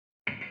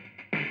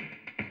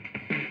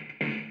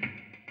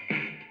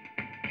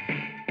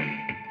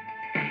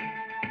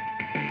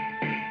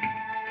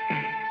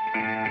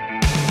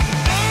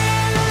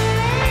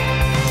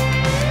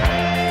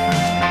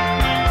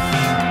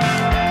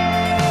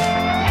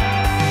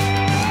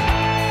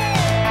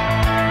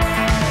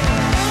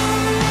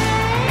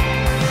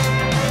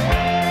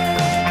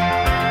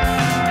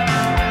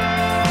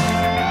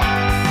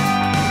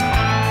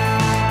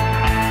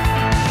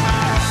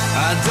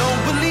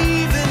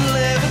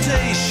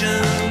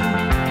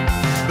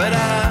but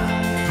I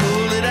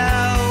pull it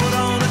out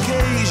on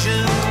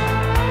occasion.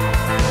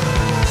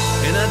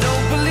 And I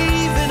don't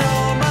believe in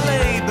all my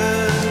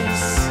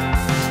labors.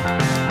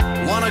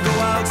 Wanna go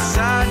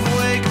outside and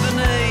wake the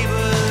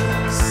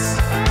neighbors.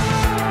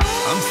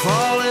 I'm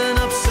falling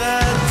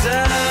upside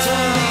down.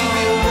 Don't leave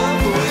your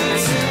love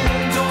waiting.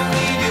 Don't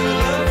leave your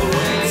love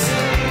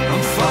waiting.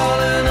 I'm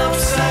falling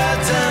upside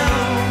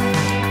down.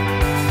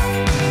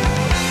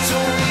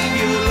 Don't leave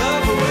your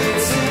love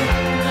waiting.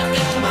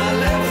 Am I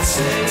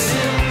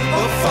levitating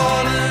or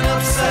falling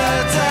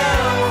upside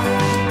down?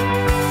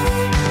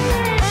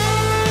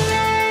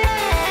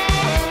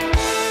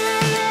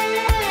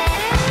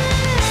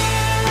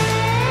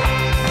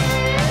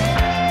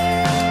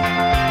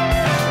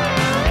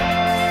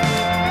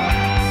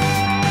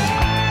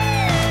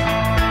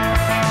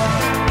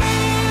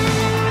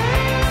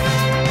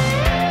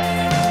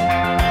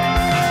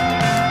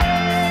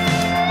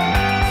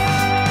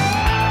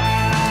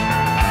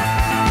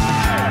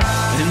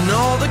 And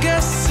all the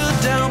guests are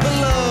down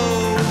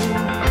below.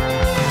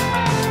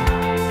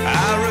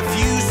 I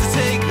refuse to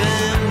take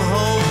them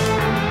home.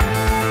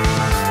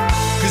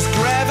 'Cause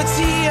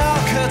gravity,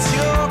 I'll cut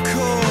your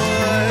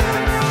cord.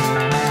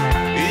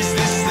 Is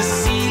this the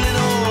ceiling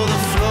or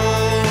the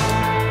floor?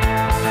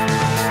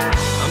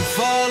 I'm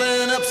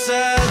falling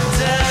upside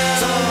down.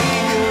 Don't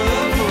leave your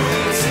love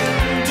waiting.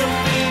 Don't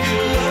leave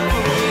your love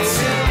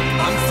waiting.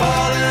 I'm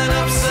falling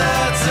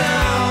upside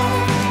down.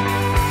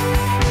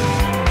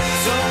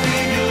 Don't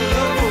leave your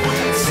love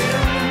waiting.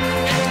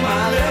 Am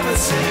I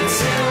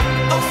levitating?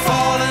 I'm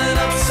falling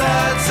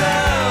upside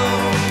down.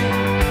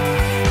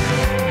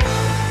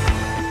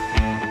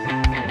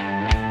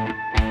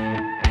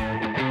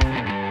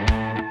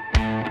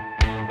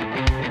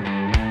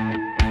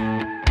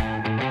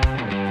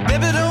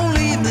 Baby, don't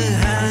leave me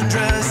high and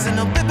dry. Said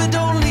no, baby,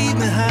 don't leave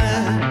me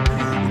high.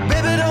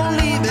 Baby, don't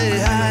leave me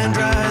high and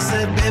dry.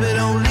 Said, baby,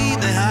 don't leave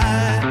me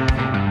high.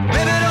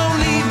 Baby, don't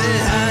leave me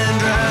high and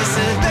dry.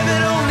 Said, baby,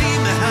 don't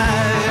leave me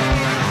high.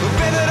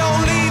 Baby,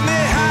 don't leave me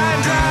high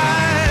and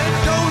dry.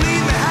 Don't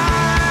leave me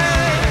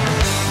high.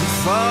 I'm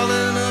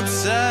falling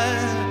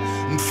upside.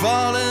 I'm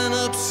falling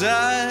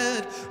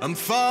upside. I'm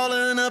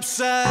falling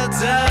upside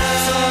down.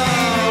 Don't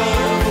leave your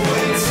love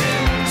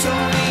waiting.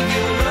 Don't leave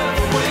your love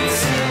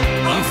waiting.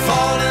 I'm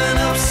falling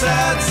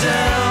upside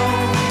down.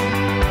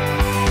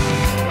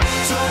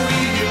 Don't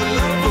leave your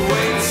love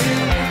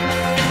waiting.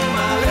 Am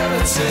I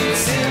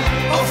levitating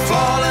or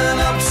falling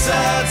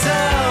upside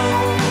down?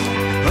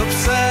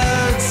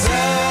 Upside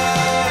down.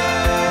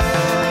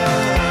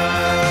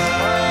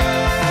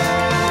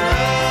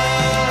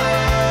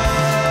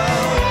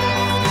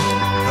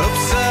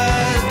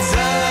 Upside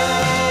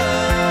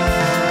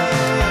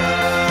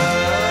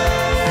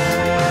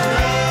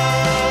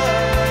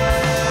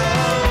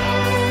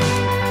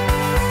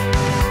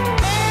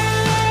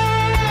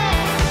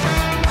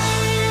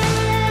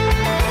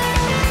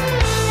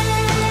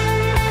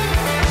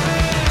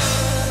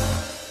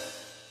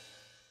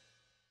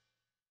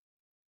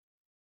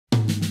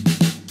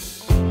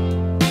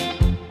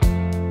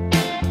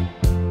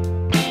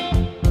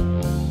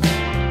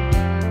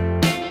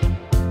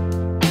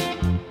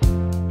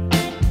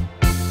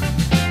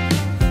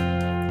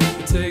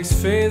It takes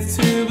faith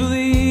to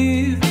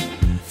believe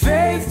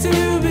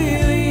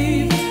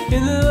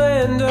in the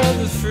land of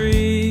the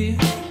free.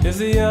 If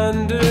the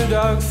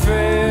underdog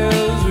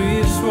fails,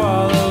 we've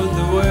swallowed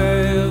the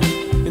whale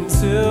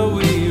until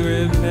we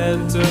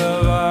repent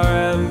of our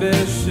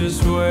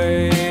ambitious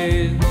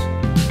ways.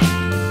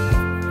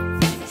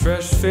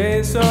 Fresh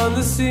face on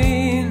the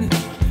scene,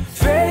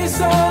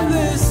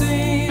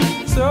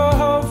 so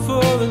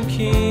hopeful and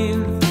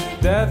keen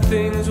that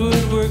things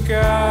would work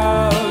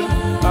out.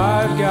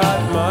 I've got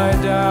my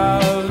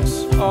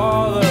doubts,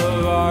 all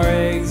of our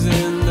eggs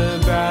in the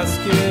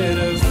basket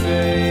of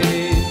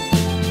fate.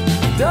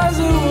 Does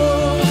a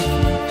wolf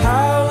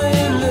howl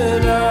in the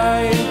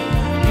night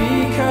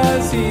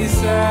because he's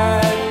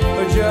sad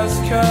or just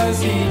 'cause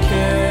he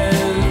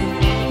can?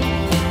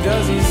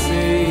 Does he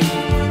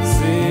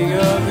sing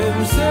of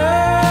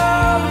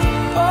himself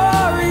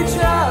or reach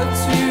out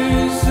to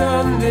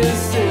some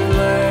distant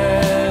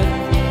land?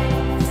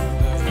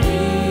 We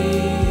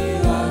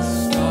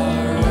lost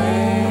our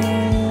way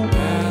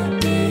at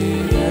the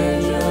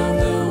edge of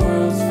the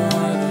world's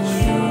farthest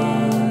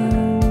shore.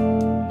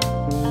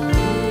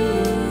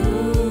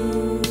 Ooh.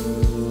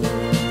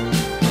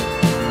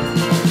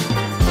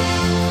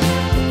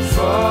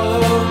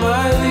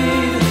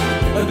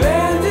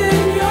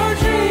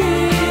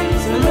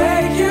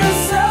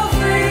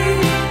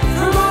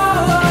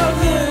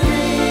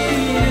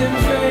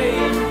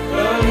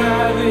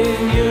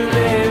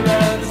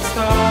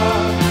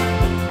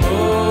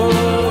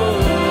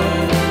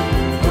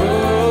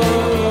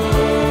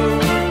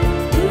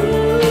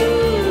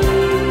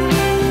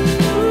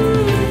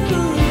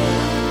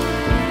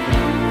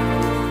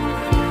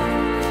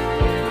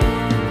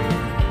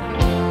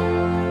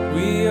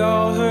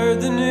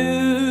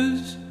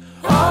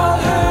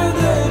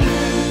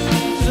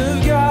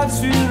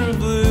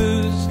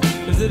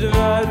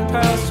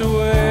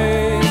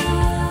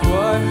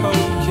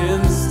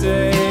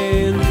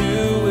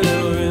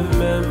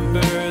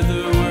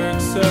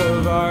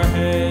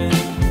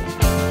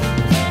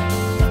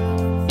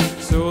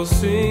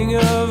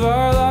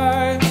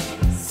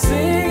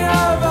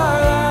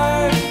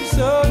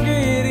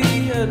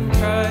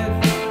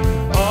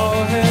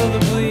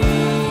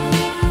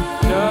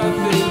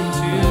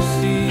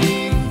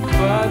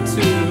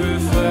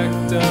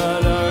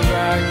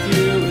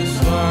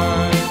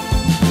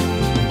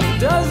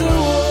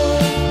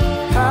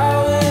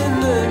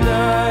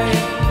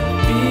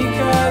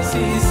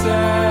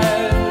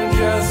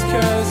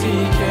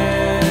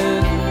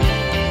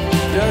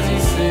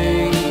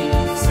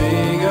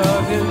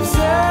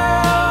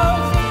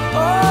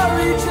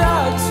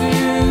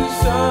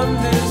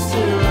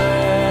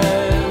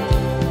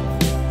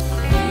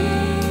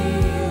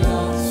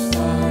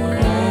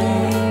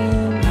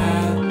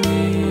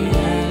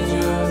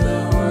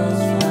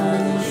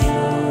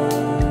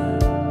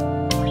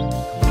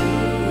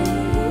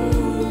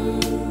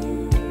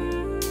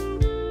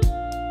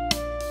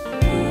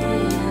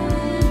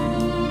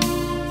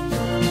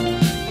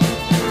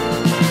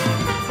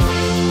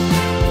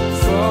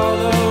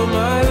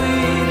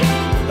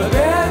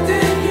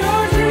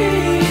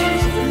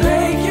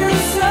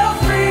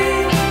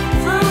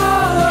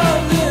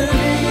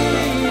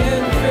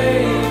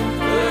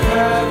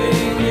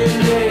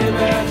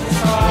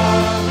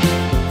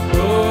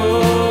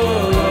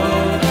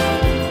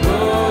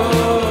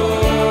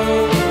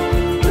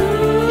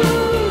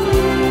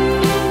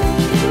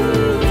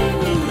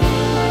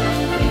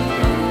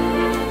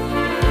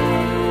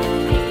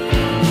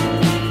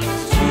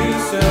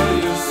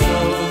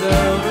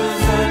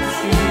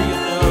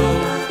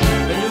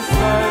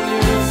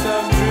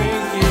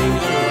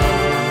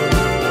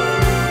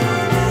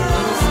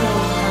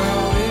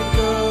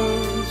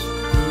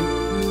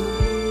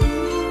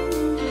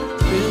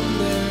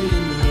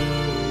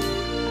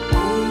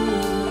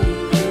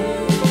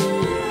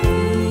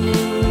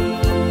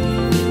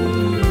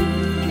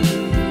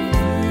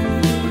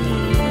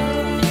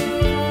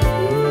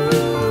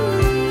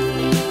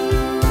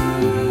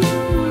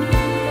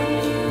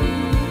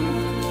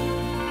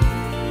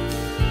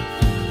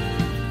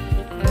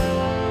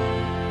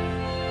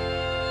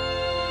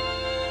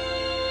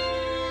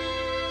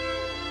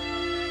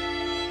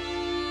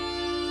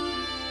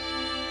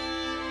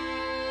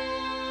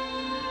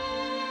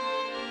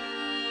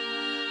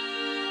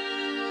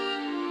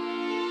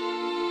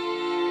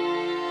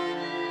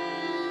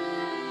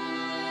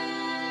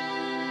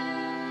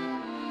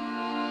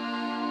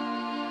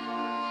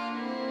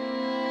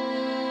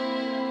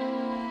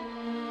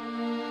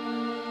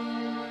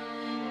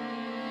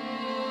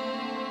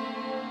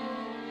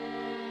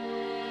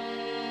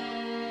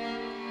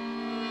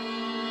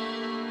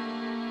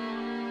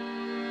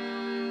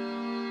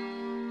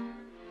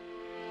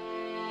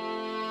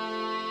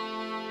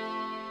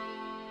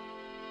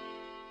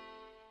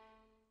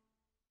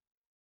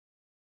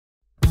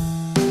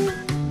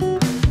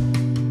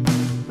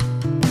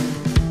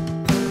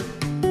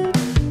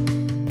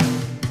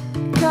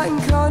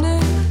 cutting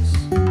corners,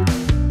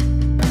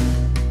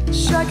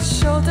 shrug his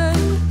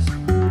shoulders,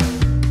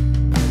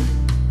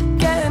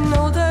 getting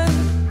older.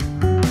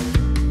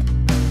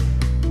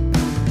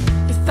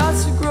 Your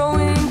thoughts are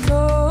growing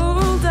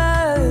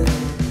colder.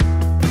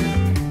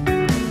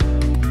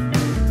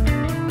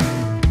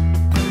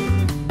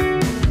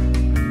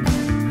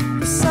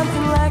 There's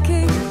something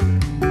lacking,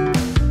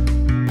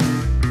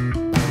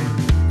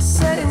 a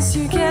sentence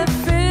you can't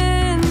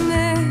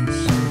finish,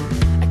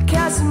 a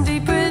chasm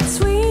deep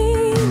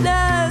between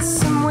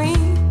us, and we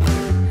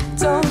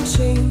don't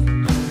change.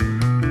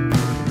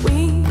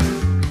 We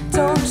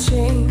don't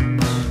change.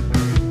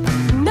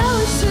 No,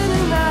 it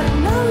shouldn't matter.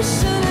 No, it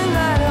shouldn't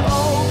matter.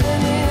 Oh,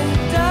 but it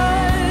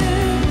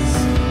does.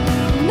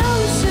 No,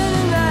 it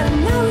shouldn't matter.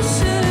 No, it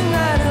shouldn't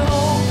matter.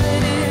 Oh,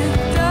 but it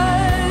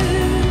does.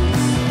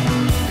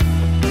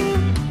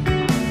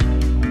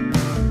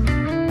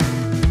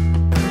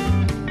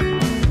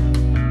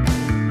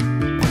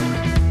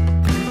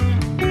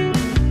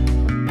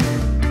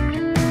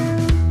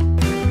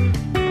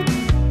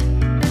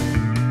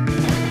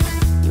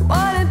 You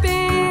wanna be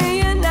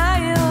a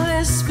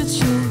nihilist, but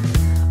you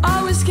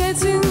always care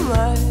too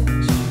much.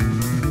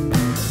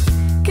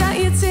 Got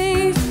your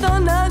teeth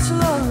on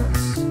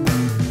nonchalance.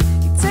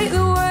 You take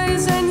the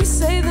words and you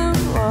say them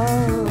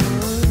all.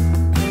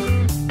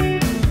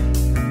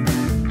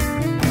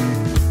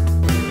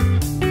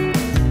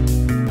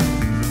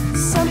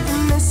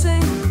 Something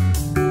missing.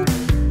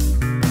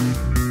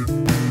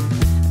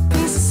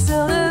 Pieces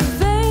still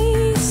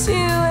evades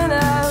you, and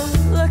I'm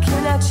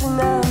looking at you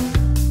now.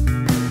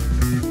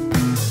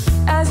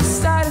 As you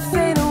start to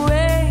fade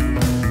away,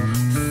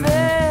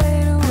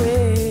 fade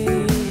away.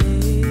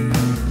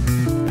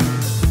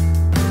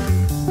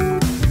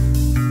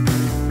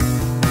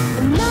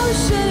 And no, it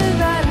shouldn't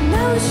matter.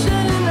 No, it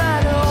shouldn't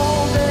matter.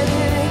 Oh, but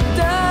it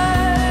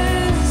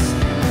does.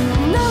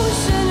 No, it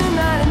shouldn't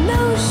matter. No,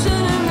 it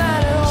shouldn't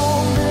matter.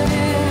 Oh, but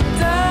it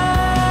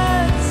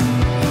does.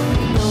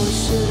 No, it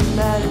shouldn't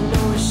matter.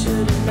 No, it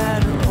shouldn't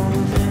matter. Oh,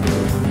 but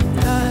it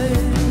does.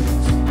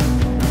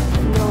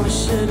 No, it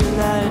shouldn't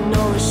matter.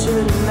 No, it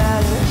shouldn't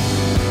matter.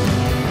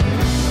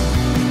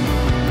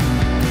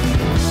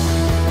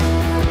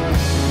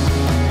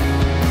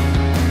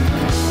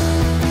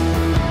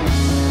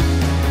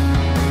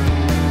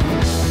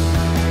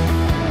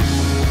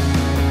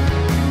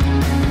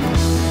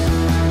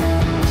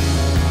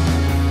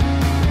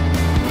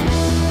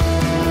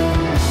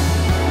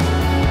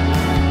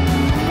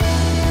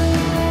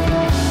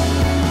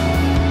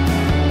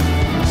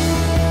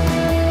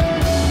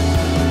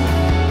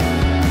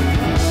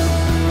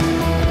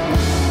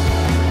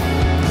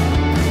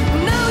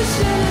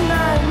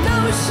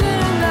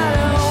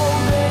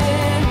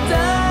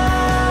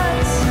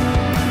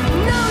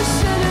 No, it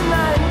shouldn't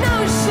matter. No,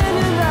 it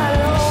shouldn't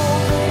matter. Oh,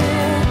 but it does. No, it shouldn't matter. No, it shouldn't matter.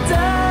 Oh, but it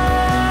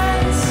does.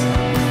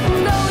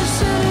 No, it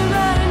shouldn't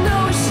matter. No,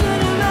 it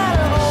shouldn't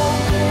matter. Oh,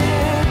 but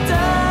it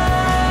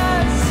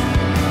does.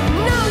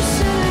 No, it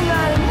shouldn't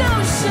matter. No,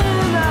 it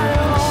shouldn't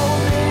matter. Oh,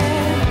 but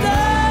it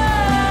does.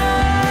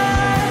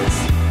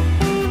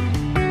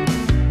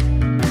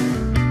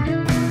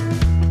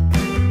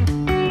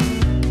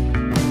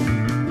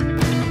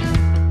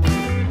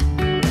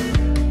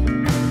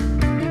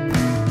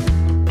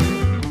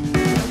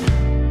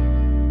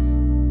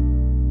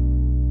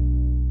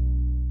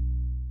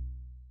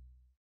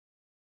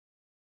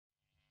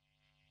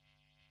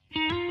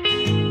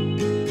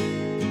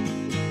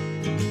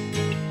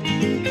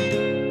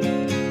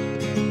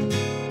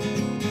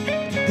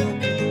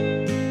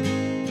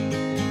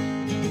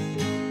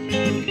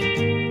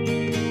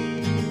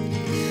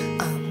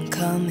 I'm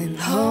coming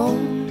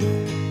home.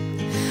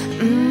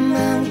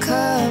 I'm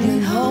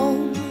coming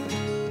home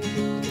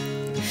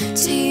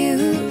to you,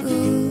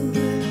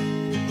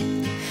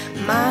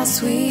 my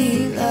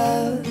sweet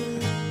love.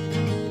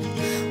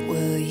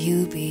 Will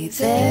you be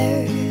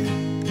there,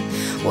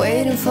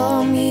 waiting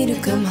for me to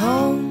come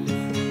home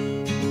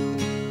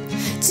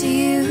to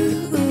you,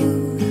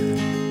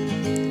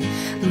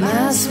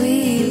 my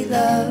sweet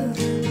love?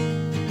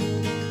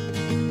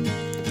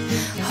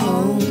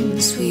 Home,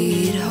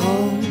 sweet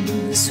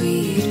home,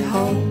 sweet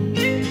home.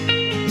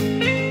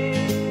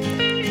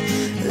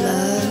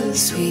 Love,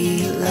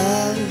 sweet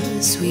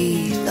love,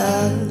 sweet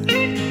love.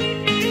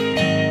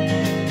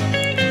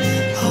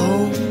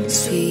 Home,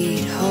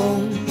 sweet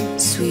home,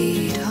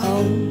 sweet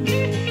home.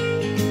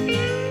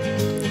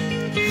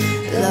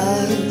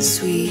 Love,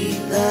 sweet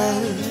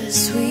love,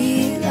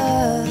 sweet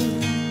love.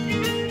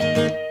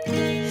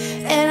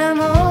 And I'm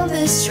on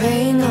this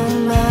train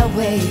on my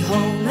way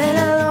home, and I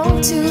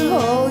long to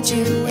hold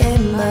you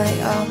in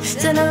my arms.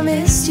 And I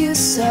missed you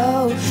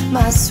so,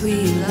 my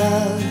sweet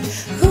love.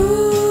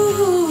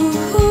 Ooh,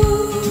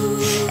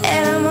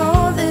 and I'm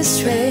on this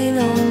train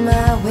on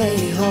my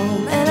way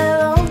home, and I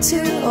long to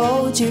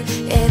hold you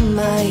in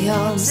my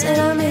arms. And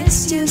I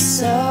missed you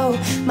so,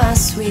 my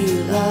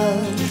sweet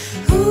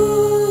love.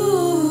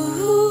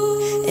 Ooh,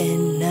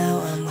 and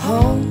now I'm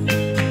home.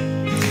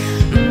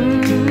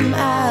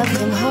 I've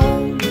come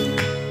home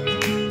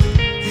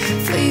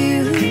for you.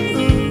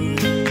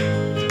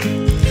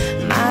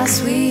 my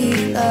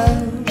sweet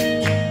love.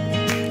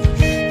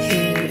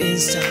 Here in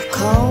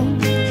Stockholm,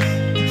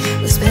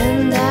 we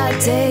spend our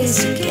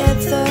days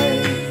together,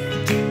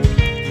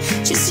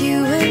 just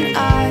you and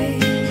I,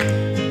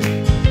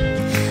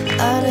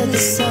 under the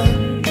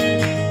sun.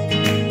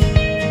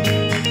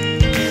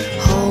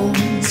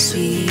 Home,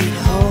 sweet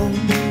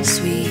home,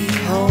 sweet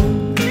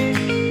home.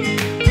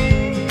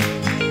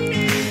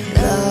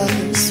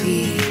 Love,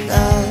 sweet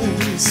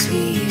love,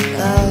 sweet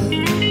love.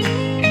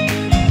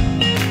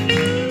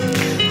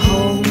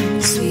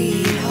 Home,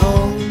 sweet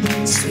home,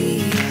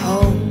 sweet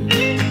home.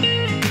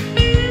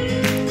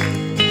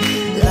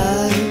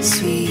 Love,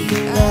 sweet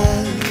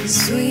love,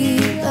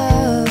 sweet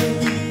love.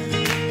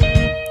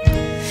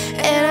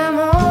 And I'm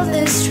on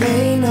this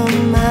train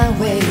on my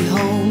way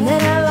home,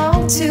 and I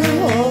long to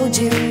hold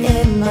you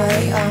in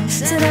my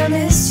arms, and I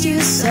missed you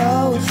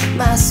so,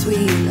 my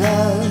sweet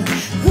love.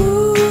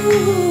 Ooh.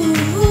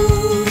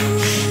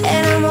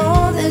 And I'm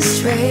on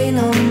this train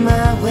on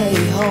my way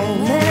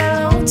home, and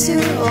I long to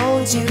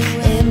hold you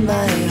in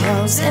my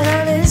arms, and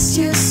I missed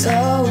you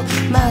so,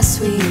 my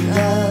sweet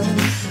love.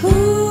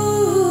 Ooh.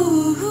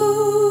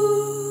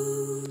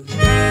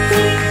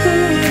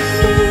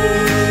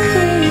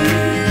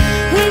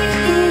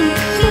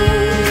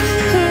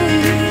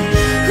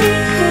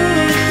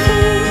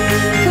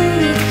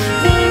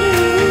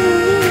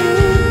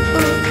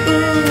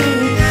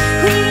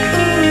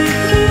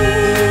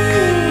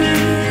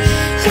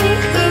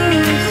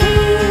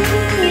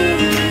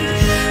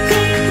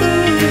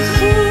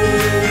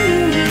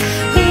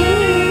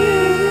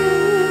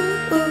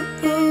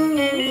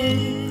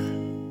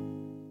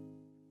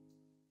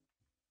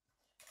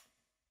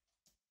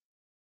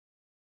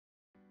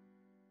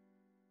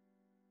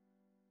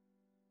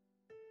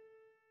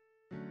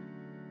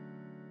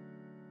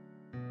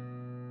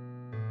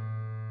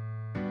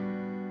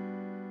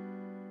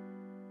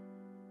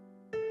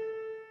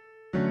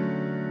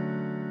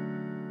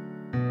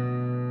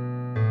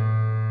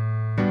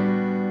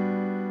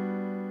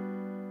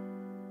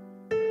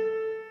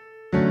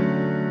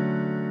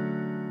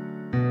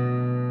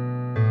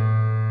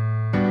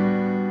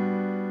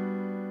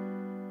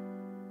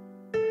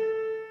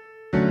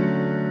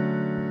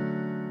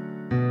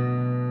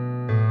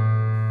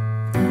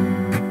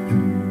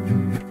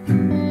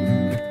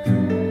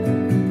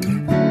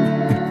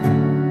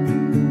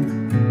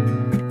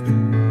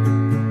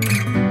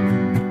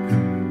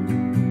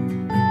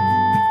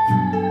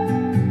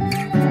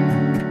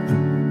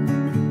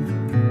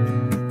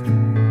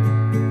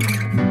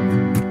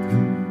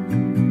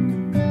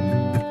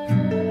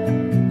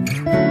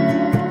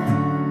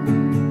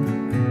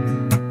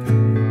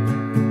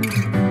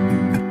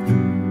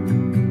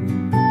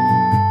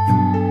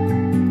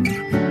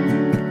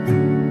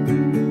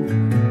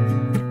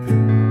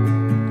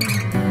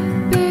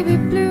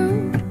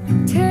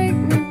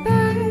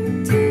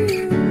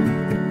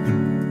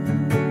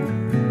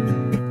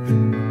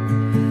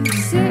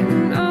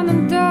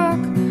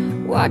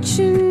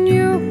 Watching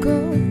you go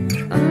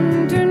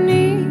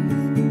underneath.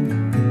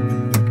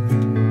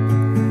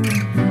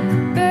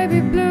 Baby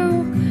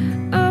blue,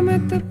 I'm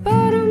at the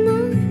bottom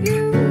of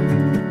you,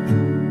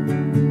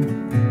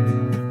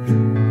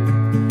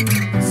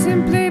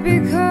 simply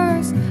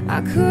because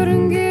I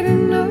couldn't get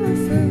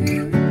enough of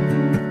you.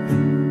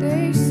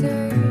 They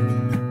say,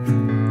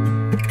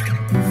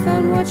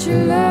 find what you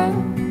love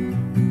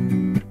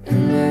and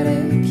let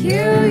it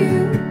kill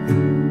you.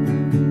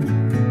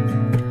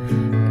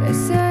 They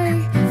say,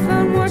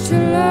 find what you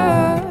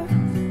love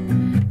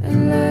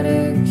and let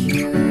it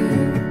kill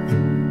you.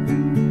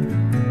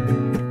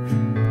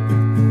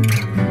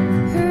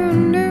 Who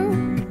knew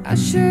I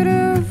should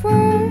have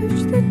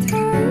watched the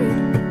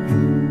tide?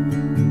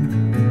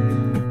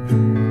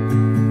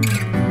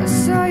 I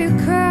saw you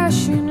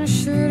crashing, I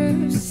should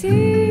have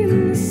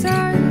seen the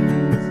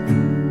signs.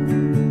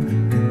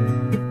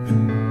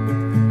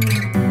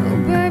 Oh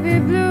baby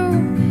blue,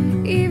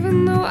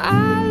 even though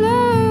I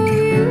love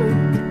you,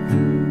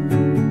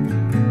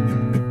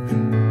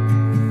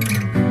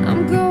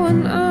 I'm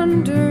going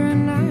under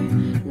and I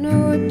know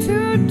what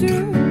to do.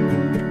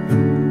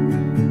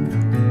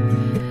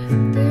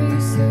 They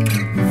say,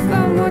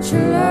 find what you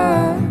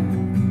love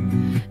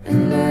and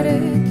let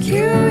it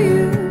kill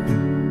you.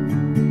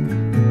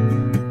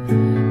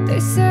 They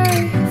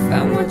say,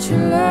 find what you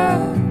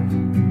love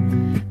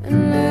and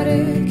let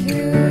it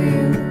kill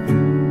you.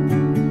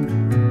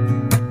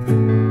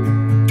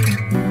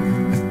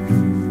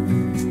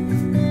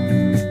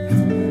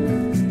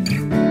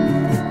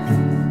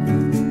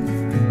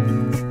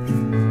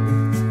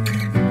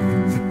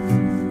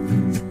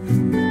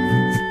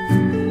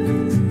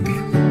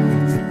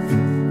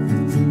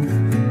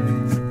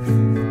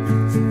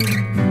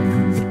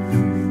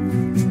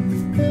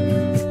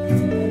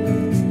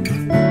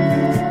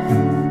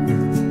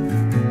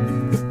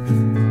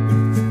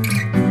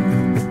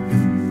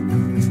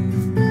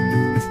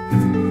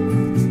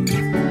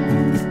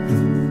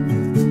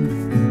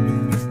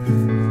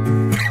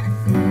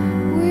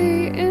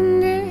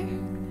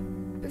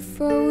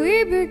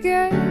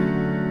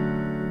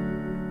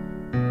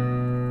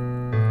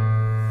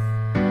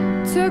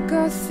 took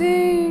our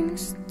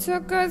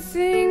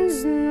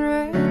things and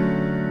ran.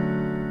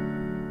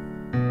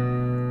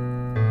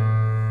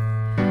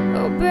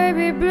 Oh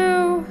baby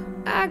blue,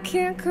 I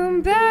can't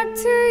come back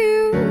to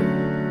you,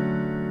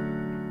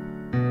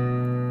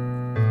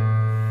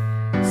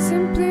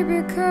 simply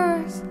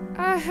because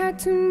I had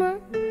too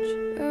much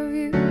of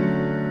you.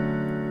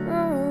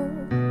 Oh.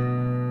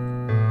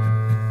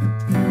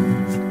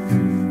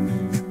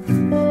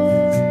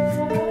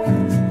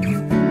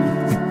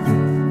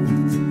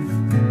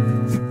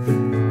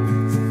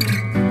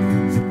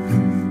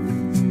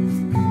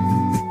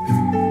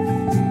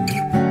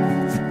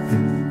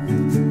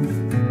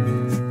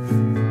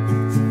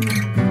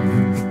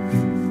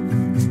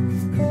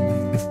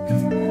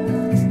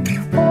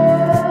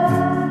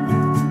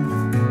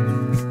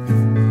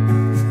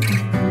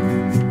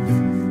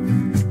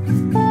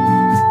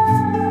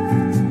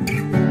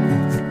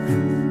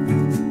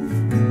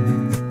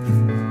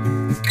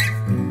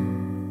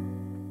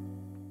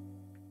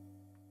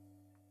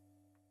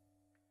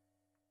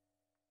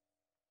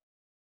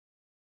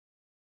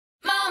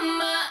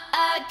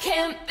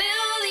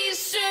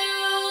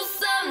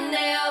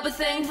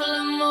 Thankful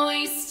I'm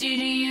wasted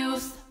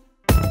youth.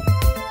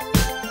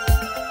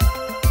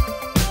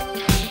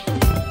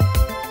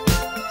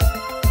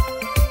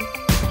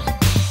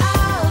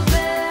 I've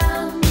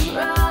been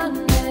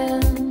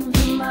running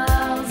for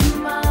miles and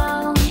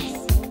miles.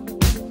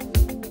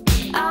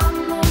 I'm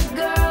the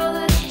girl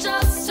that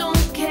just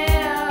don't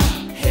care.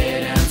 Head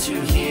down to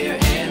here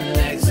and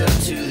legs up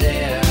to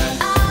there.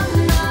 I'm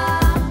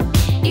not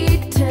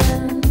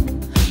eating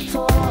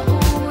for a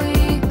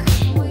week.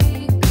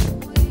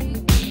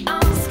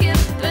 I'm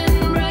skipping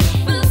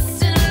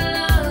breakfast and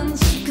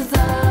lunch 'cause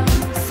I'm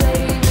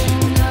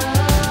saving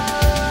up.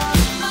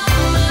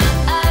 Mama,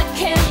 I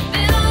can't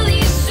fill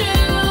these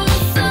shoes.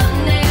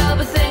 Someday I'll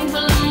be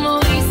thankful I'm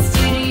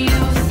wasted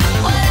youth.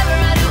 Whatever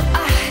I do,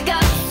 I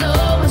got so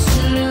much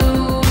to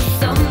lose.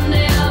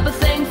 Someday I'll be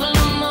thankful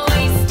I'm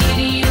wasted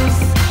youth.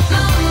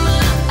 Mama,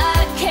 I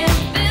can't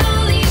fill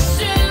these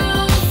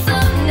shoes.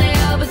 Someday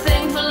I'll be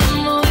thankful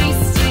I'm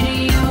wasted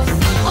youth.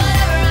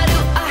 Whatever I do,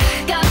 I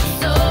got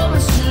so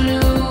much to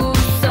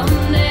lose.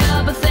 Someday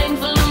I'll be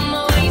thankful I'm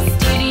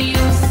wasted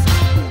youth.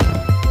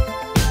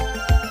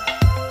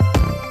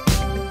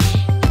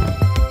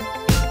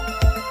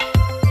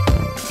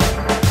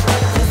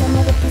 There's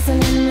another person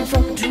in me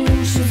from 2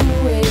 inches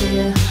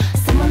away.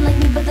 Someone like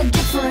me, but they're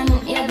different.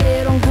 Yeah, they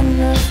don't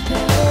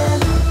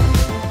understand.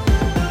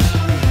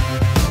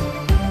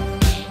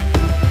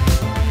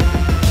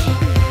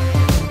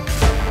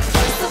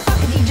 So fuck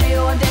a DJ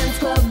or a dance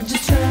club,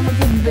 just turn up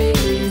the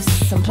bass.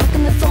 I'm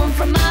plucking the phone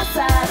from my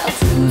side, I'll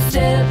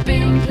two-step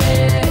in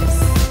place.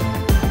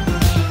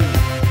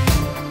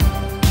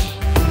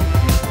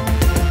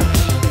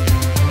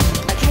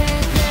 I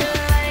can't get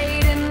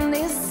right in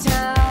this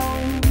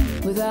town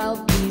without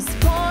these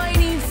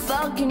pointy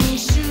fucking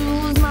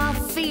shoes. My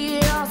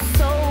feet are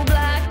so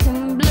black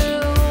and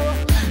blue,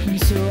 and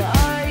so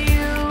are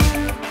you.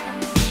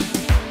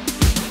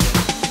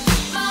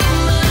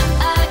 Mama,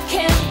 I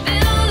can't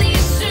fill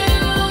these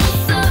shoes.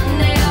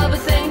 Someday I'll be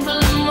thankful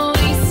I'm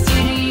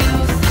wasted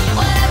youth.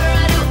 Whatever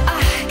I do,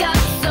 I got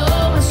so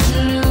much to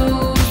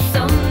lose.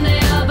 Someday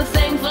I'll be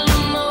thankful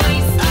I'm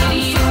wasted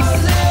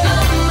youth.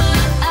 Mama,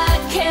 I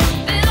can't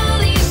fill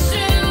these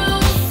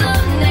shoes.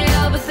 Someday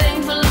I'll be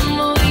thankful I'm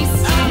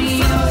wasted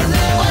youth.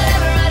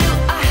 Whatever I do,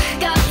 I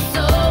got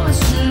so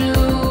much to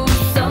lose.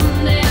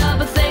 Someday I'll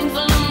be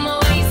thankful I'm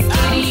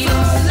wasted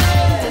youth.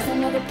 There's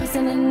another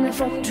person in me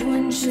from 2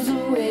 inches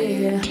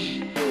away.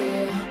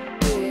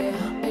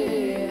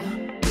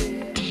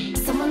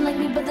 Someone like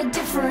me, but they're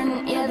different.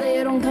 Yeah,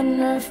 they don't cut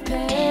enough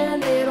pan.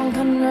 They don't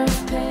cut enough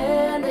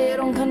pan. They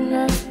don't cut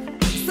enough.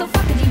 So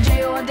fuck a DJ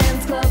or a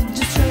dance club,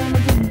 just turn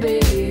up the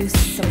bass.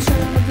 I'm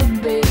turning up the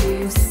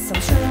bass.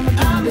 I'm turning up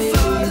the bass.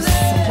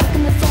 I'm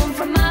plucking the phone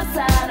from my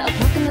side. I'm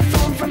plucking the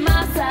phone from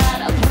my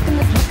side. I'm plucking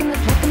the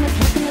two-step.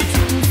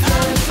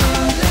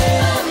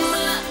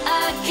 Mama,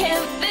 I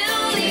can't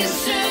fill these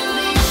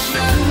shoes.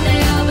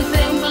 Someday I'll be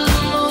thankful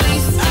I'm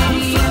wasted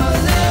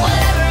youth.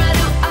 Whatever I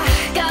do, I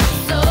got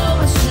so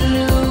much to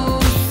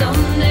lose.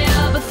 Someday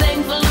I'll be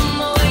thankful I'm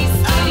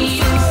wasted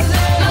youth.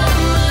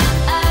 Mama,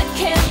 I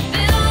can't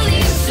fill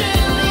these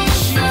shoes.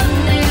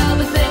 Someday I'll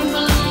be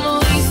thankful I'm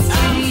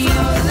wasted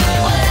youth.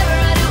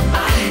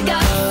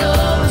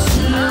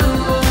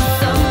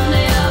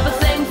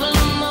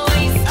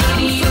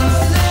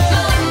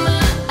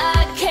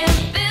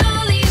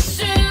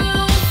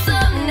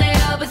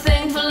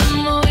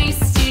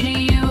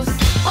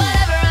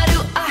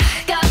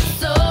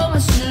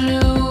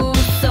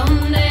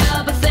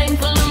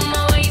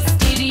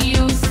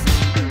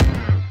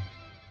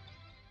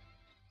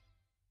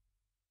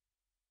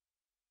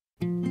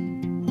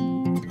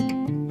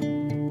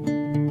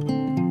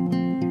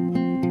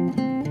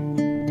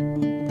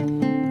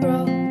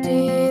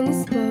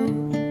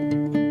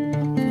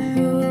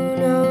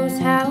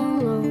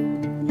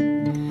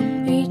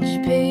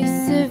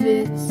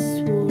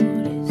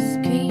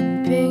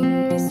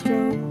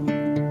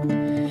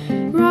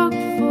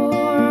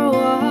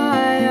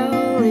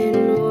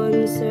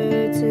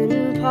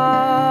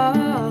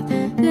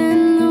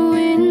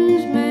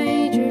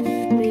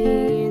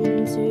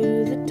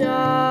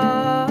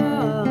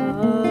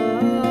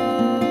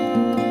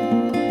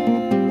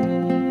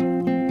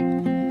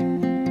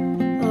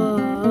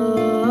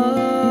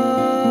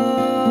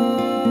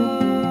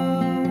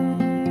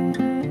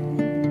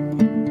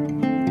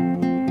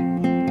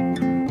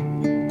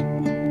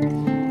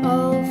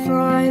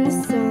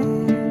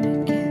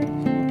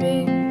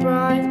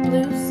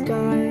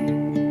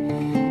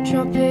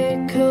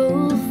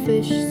 tropical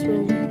fish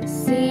swim,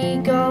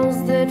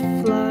 seagulls that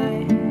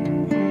fly,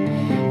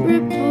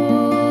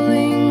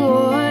 rippling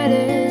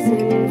waters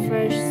in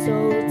fresh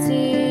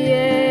salty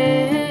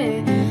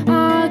air.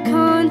 I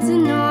can't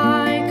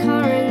deny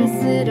currents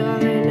that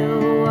I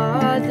know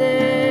are there.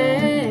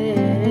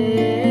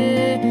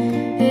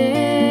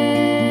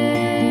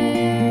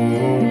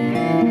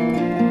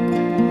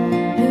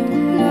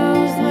 Who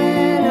knows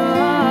when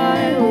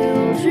I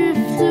will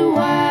drift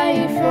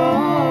away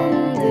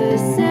from the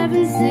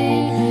seven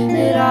sea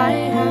that I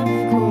have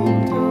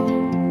called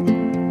home?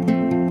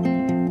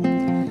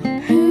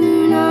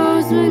 Who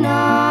knows when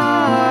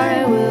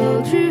I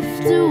will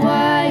drift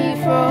away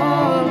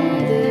from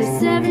the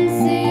seven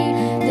sea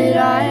that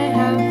I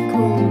have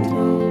called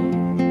home?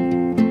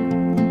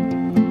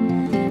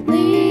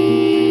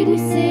 Lead me,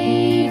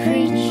 sea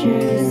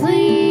creatures,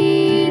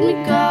 lead me,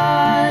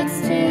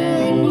 gods, to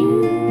a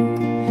new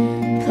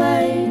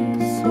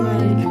place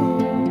like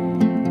home.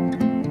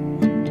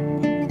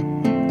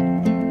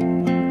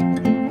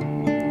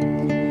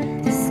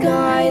 The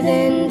sky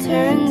then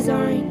turns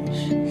orange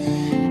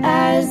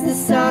as the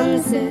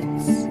sun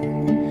sets.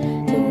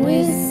 The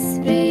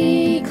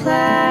wispy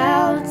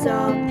clouds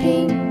are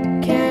pink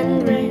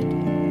and red.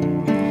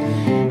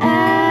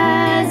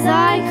 As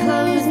I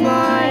close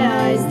my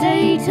eyes,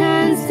 day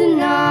turns to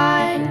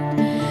night.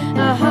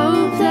 I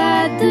hope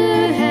that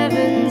the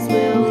heavens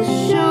will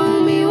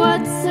show me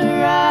what's around.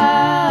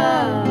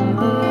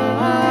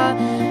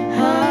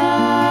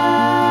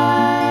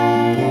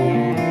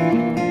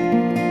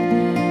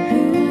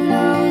 Who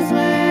knows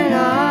when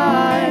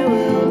I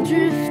will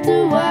drift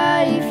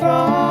away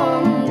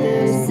from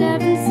the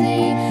seven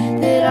sea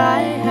that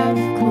I have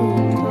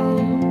called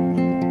home?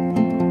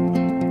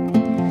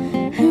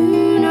 Who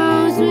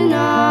knows when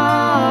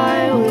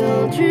I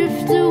will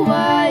drift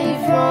away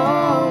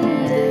from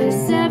the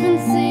seven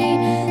sea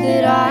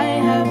that I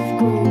have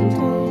called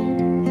home?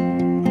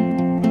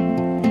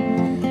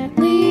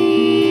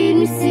 Lead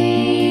me,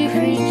 sea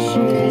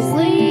creatures,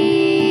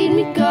 lead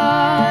me,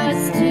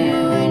 gods, to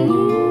a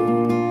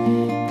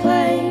new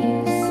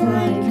place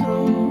like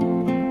home.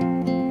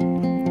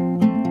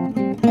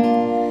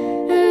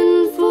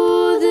 And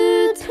for the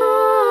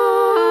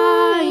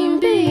time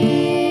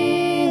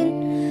being,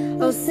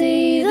 I'll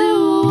see the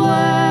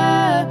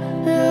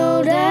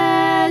world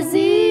as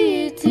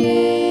it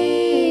is.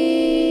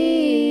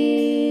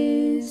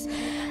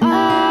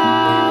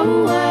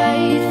 I'll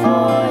wait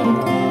for you,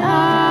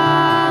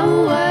 I'll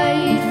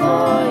wait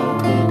for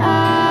you,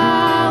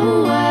 I'll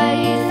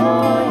wait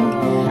for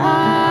you,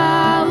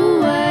 I'll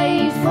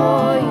wait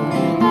for you,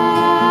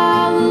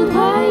 I'll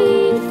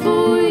wait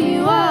for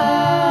you,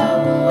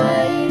 I'll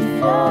wait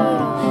for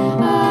you,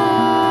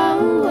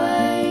 I'll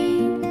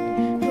wait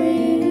for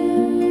you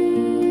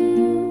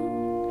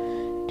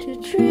to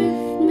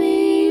drift me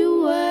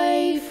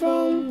away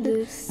from the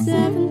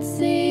seventh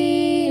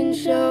sea and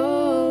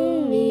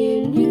show me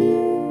a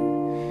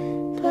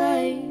new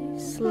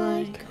place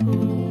like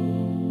home.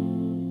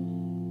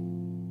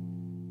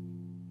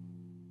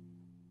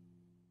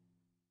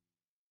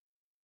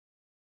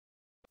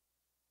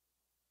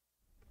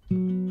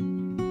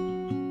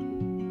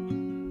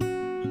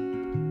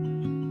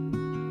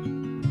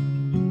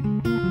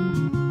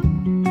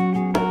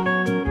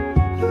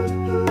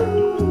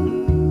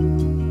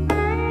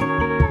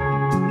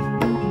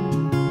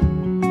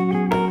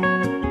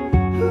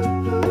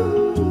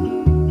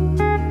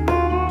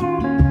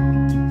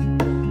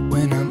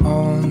 When I'm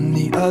on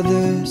the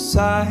other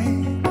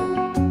side,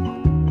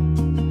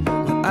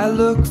 I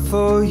look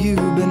for you,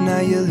 but now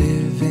you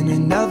live in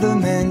another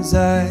man's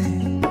eyes.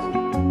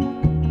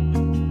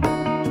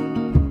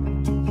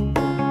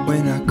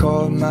 When I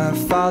called my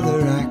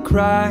father, I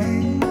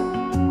cried,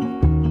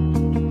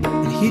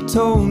 and he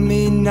told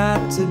me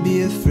not to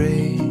be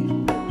afraid.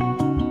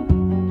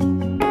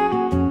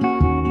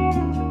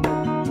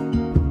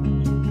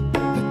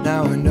 But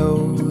now I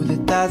know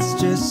that that's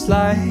just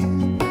life.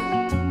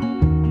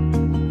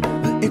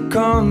 But it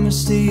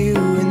comes to you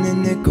and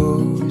then it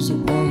goes, it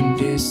won't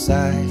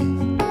decide.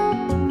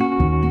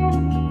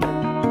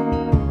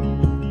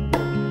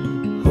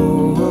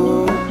 Oh,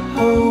 oh,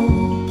 oh.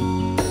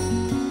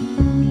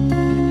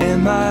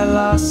 Am I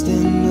lost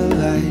in the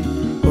light?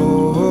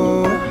 Oh,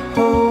 oh,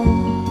 oh.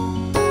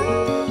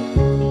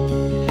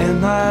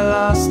 Am I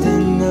lost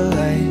in the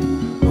light?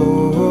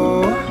 Oh,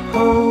 oh,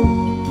 oh.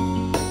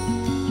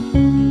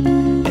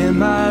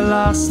 Am I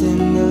lost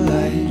in the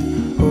light?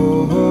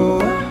 Oh,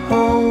 oh,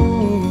 oh.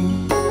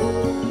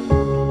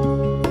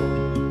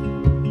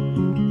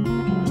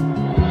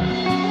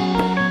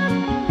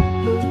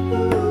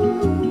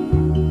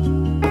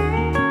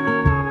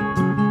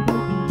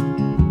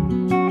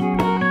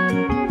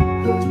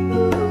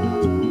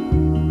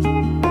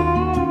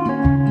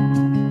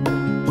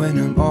 When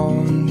I'm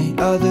on the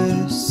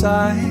other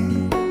side,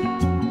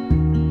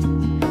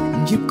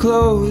 and you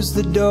close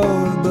the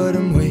door, but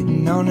I'm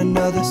waiting on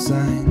another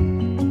sign.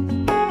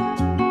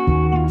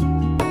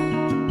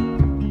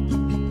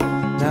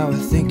 Now I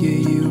think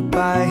of you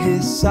by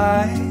his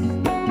side,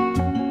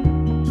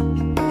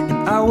 and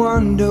I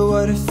wonder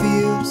what it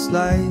feels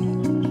like.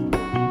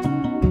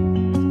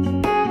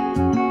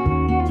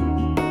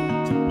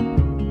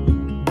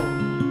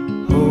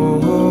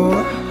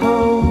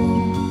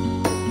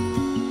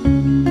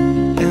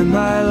 Am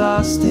I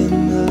lost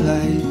in the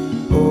light?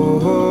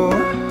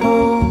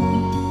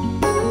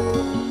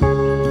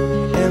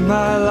 Am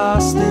I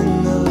lost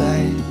in the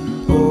light?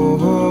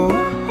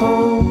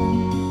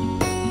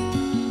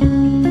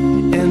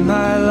 Am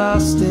I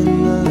lost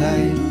in the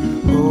light?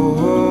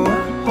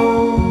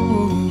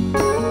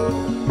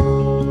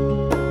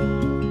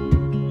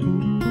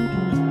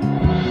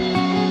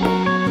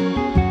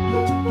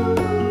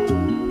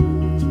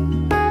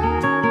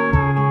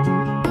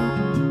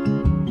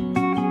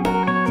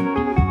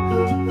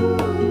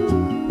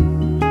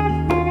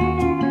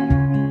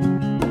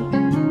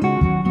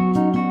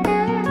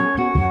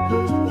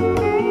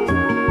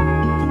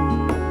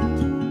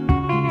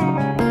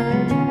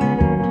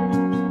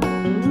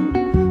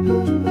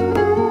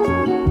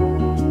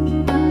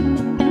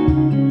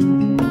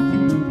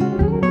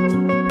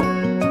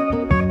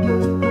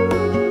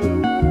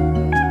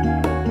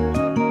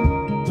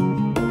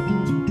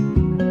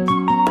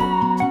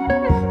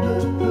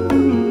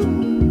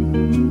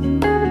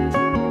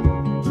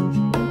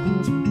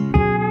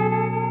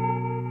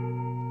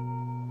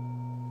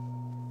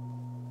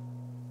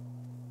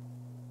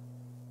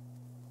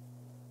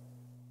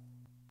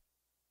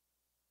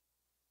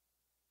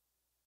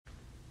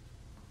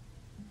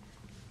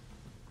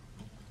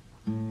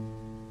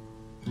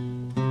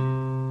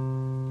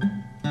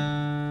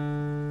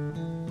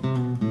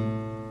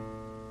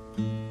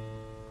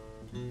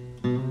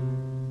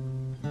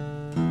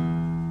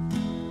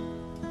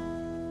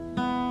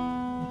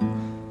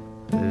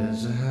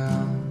 There's a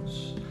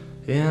house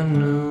in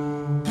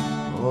New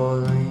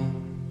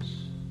Orleans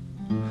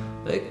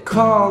they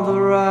call the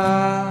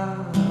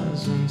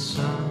rising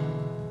sun.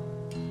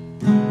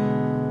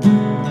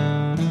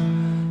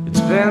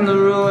 It's been the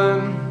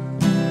ruin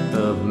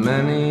of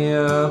many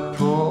a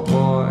poor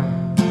boy,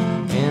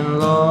 and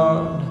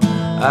Lord,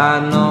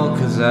 I know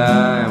 'cause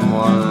I am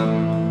one.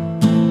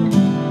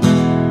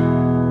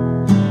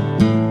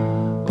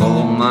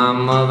 Oh, my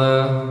mother,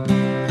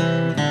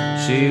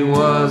 she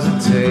was a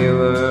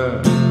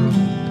tailor.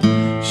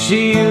 She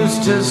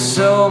used to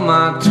sew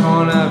my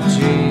torn up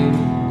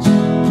jeans.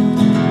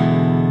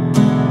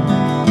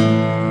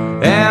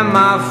 And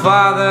my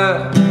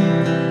father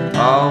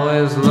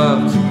always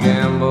loved to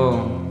gamble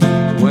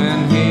when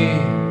he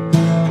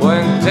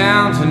went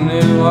down to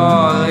New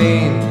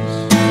Orleans.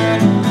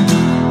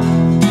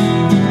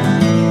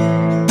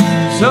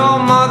 So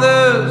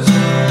mothers,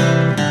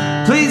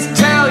 please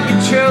tell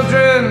your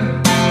children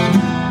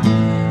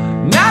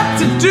not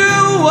to do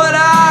what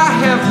I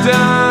have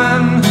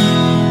done.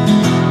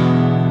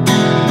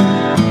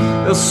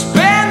 They'll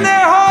spend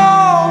their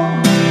whole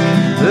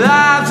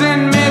lives in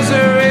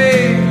misery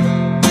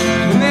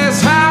in this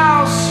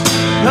house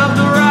of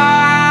the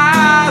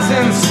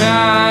rising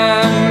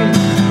sun.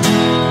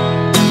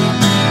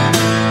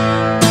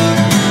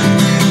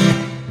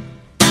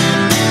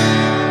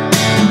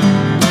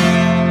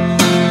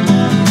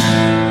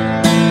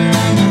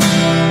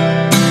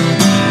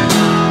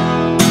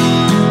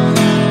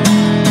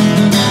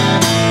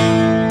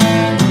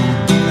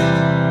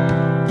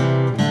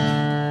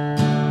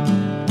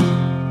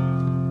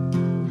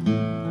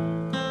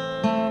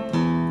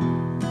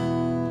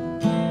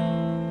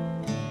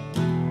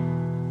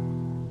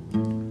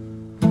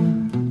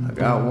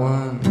 Got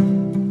one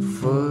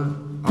foot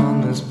on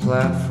this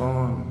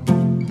platform,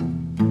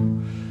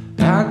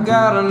 I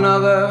got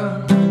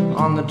another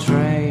on the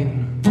train.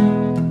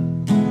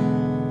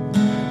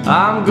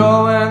 I'm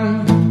going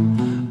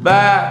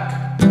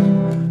back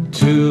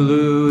to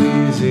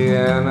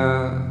Louisiana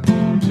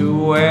to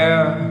wear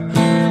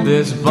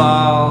this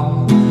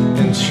ball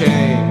and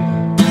chain.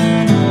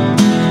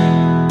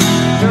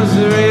 'Cause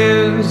there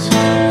is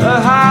a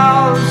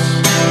house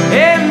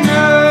in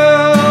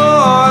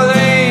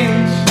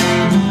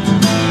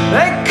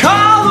they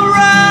call the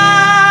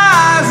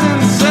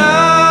rising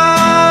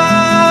sun.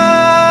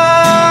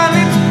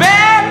 It's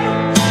been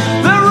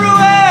the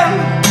ruin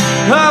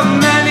of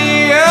many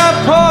a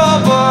poor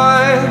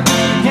boy,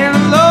 and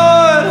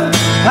Lord,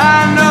 I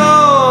know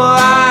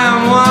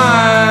I'm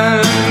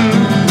one.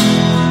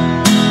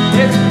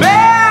 It's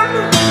been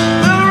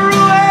the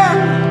ruin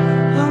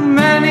of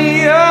many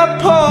a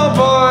poor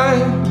boy,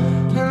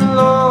 and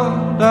Lord,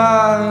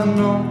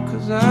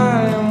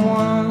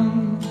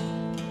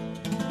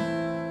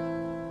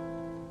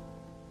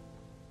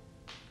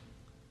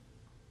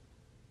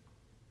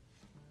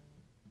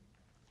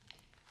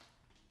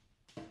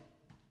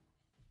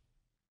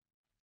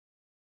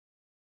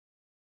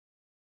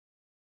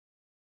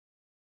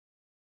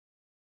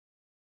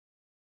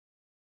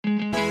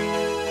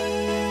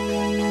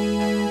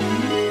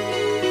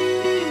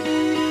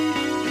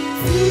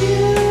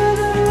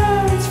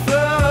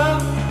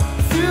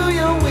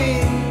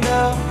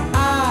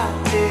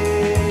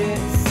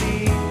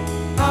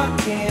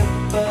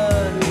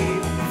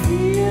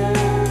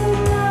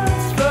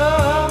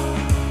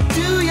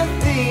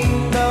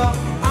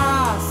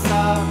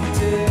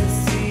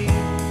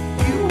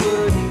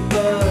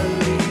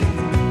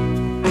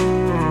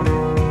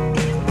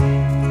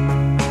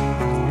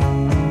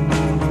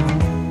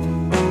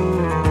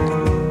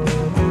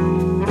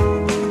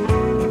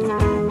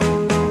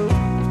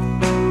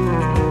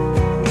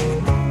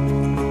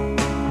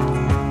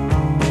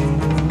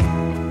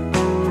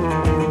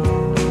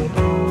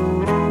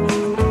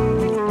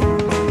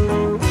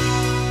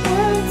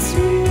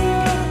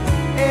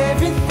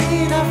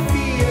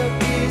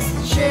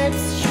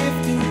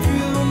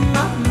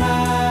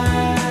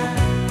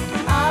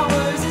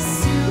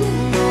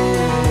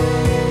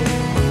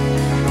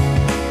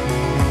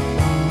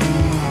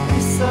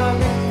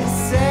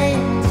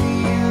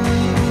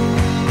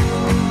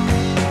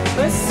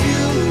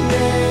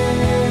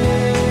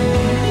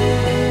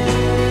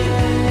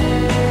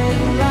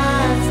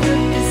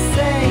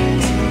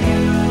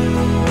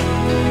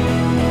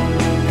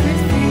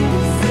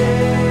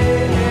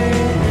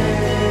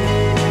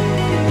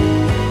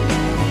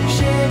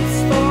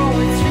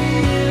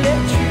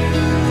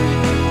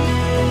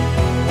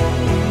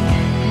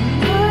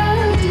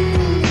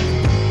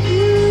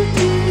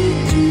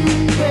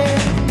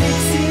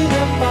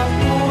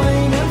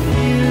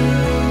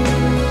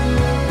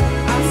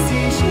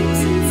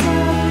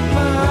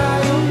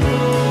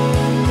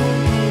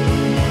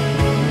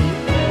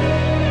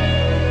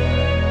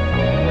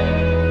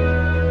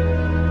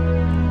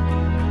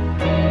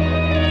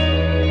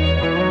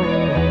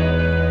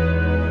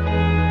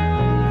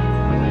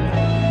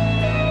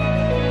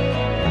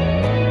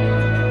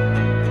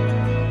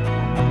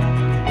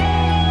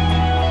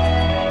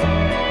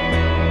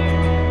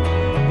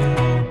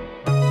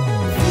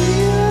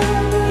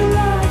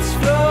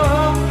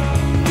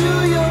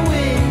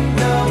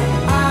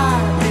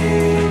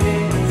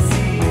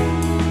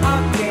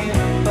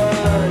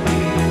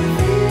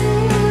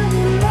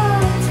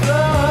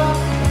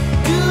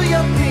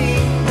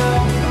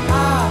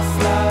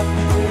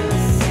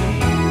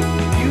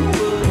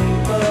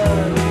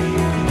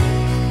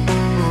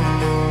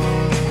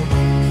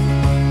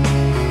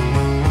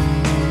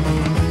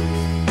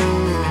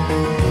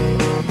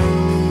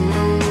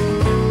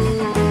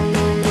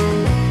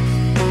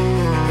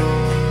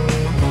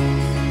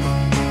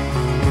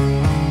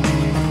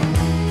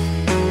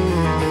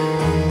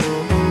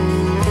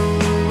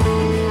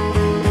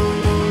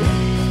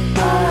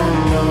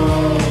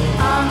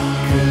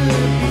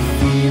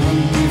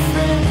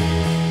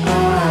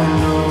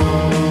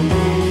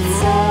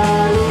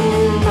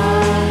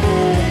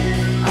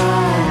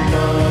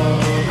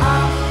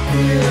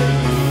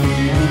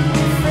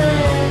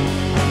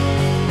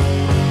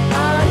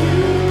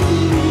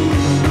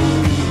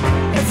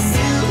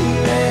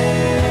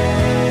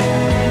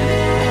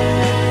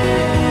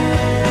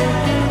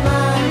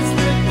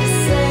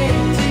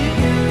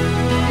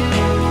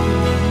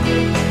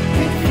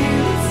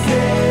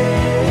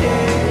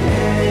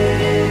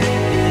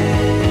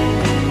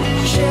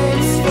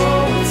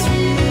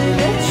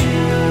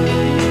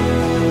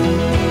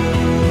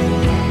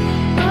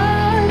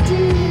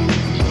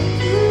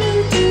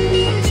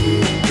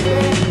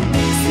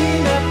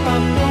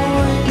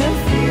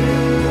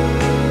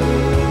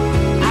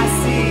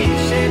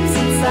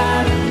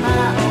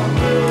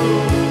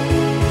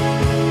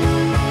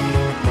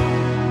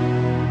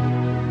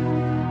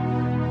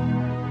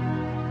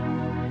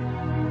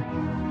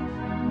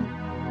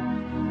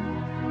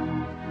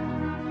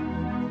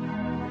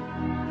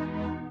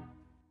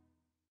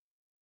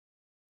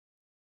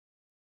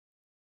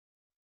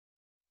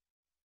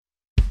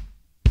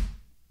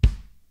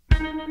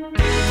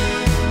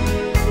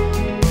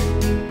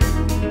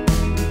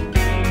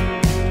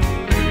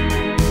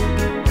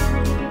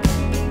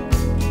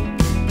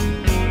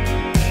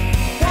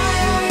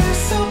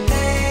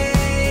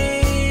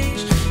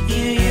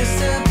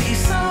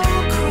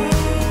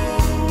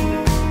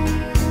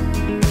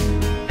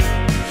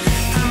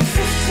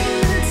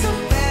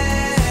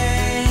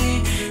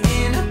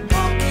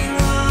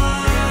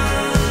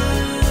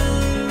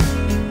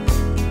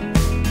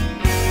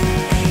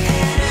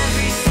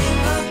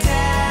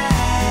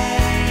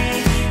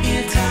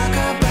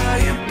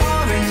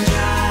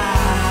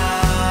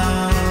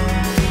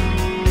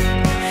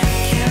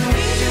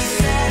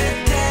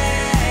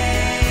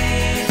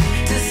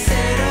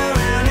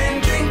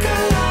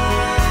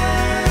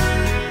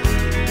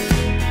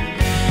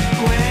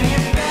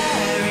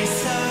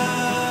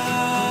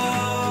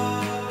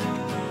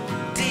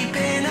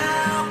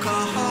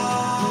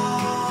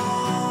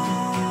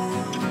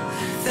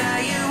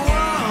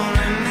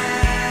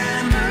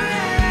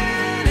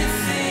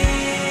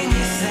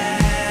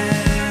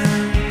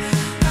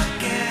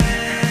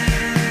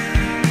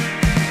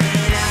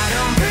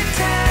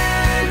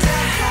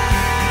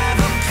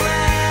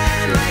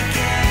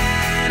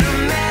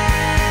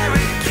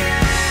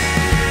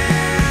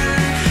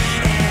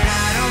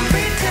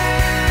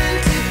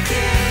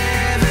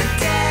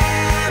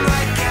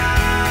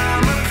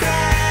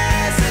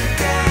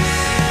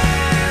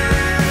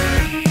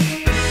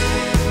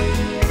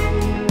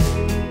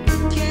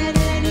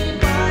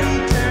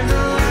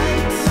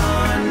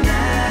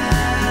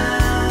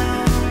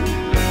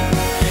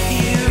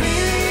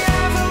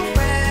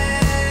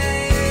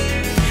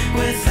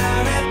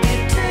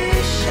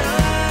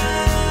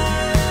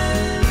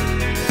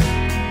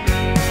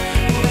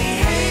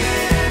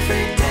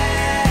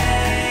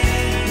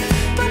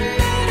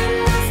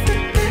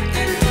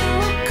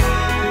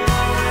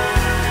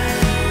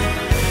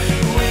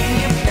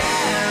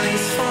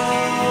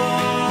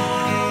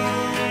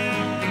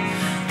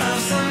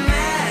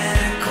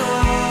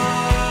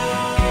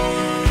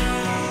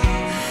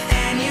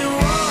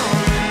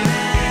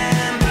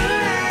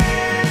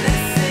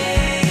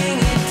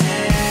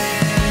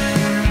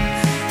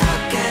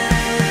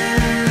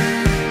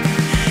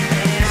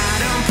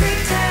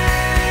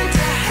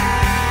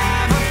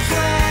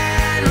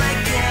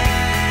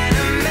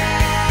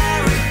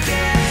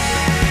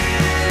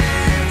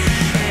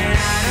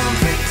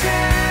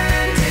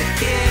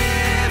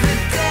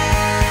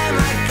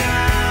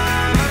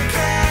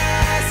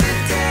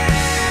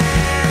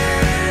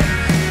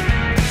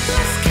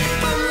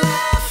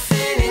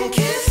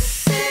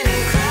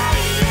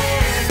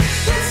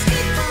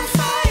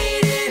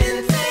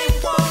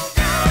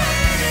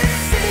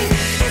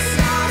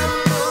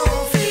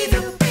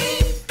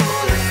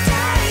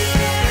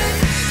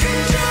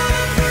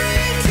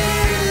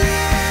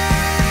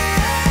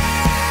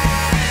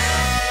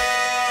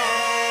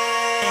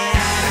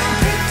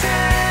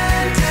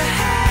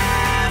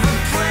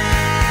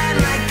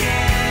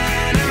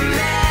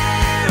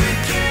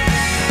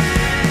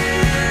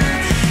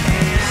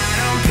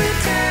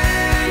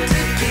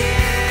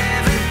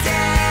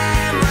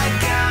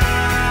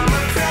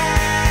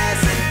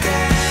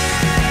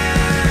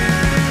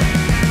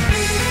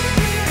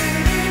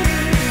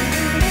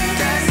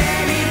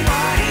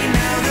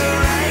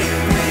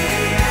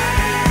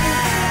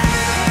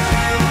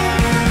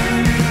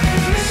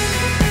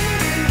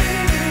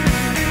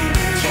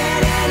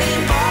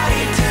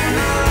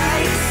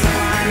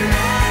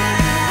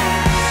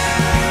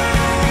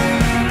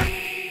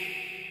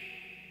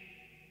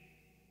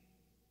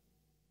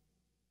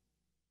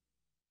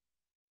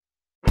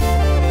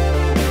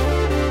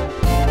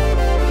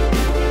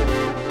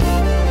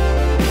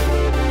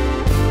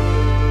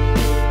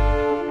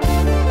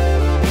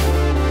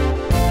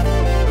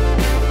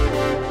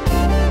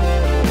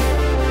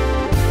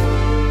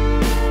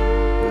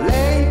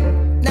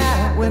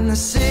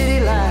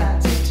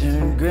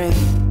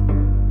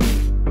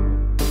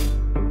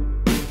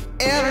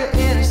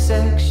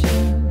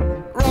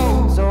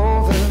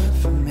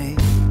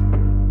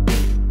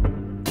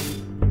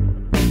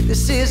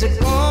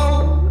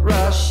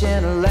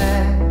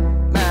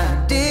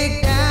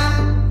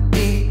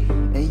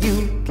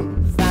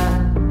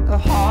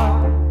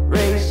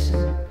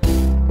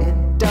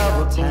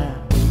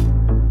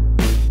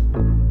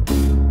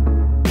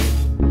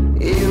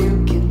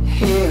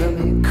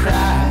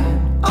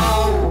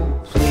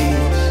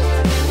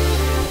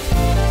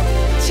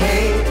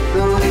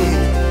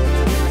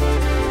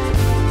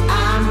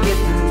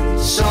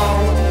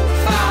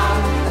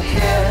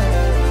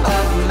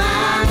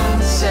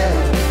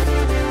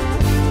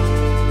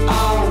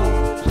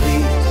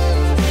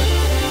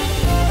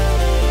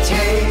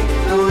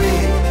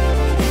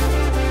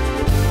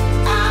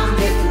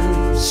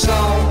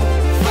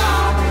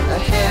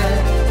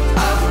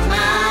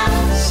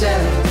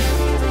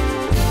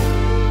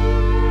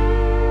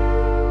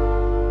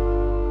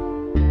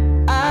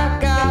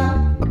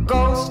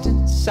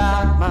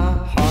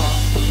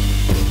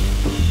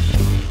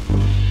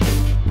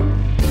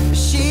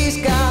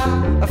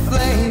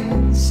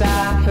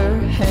 inside her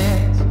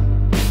hands.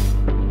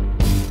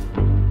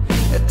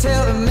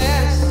 till the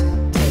mess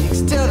takes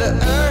till the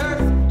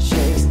earth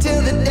shakes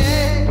till the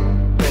day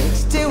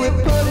breaks till we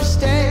put a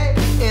stake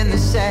in the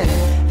sand.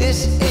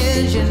 This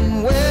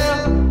engine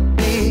will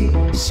be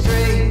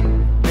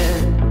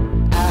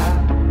screaming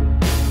out.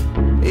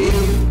 You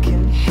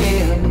can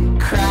hear me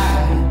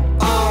cry.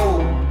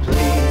 Oh,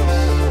 please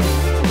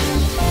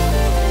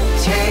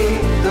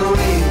take the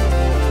wheel.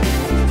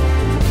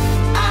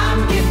 I'm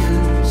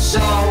getting so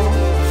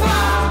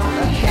far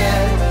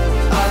ahead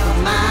of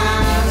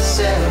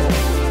myself.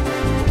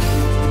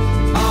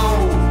 Oh,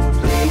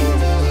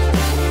 please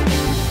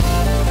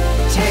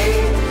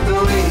take the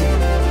wheel.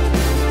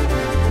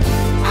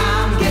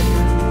 I'm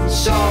getting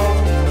so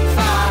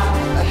far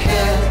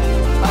ahead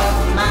of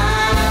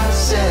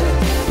myself.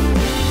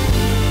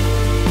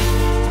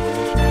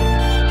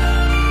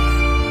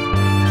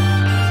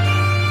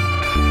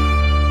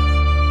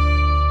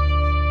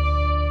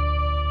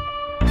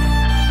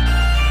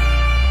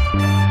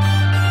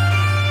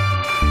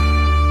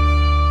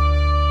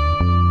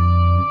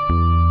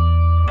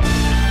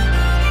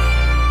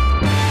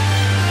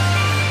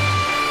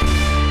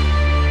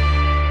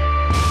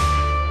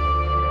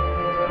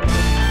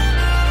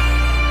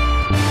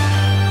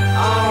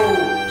 Oh,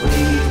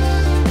 please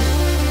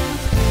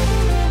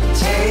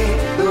take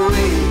the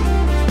wheel.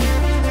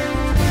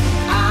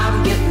 I'm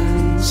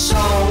getting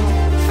so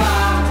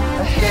far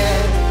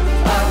ahead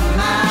of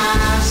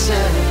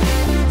myself.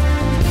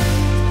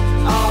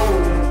 Oh,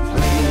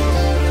 please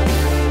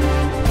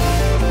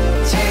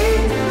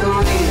take the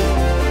wheel.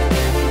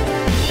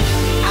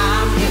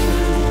 I'm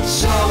getting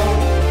so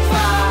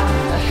far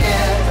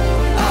ahead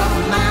of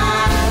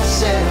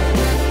myself.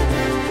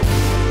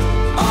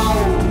 Oh,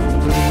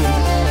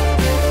 please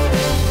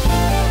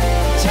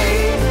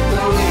take the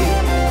wheel.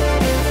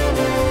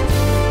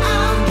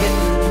 I'm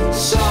getting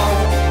so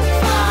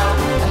far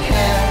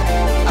ahead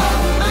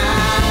of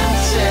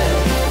myself.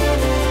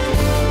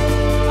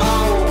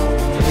 Oh,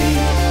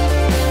 please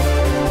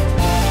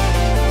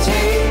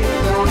take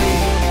the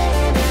wheel.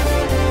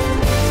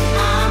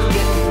 I'm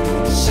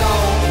getting so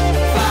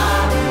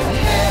far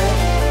ahead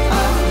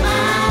of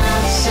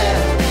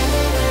myself.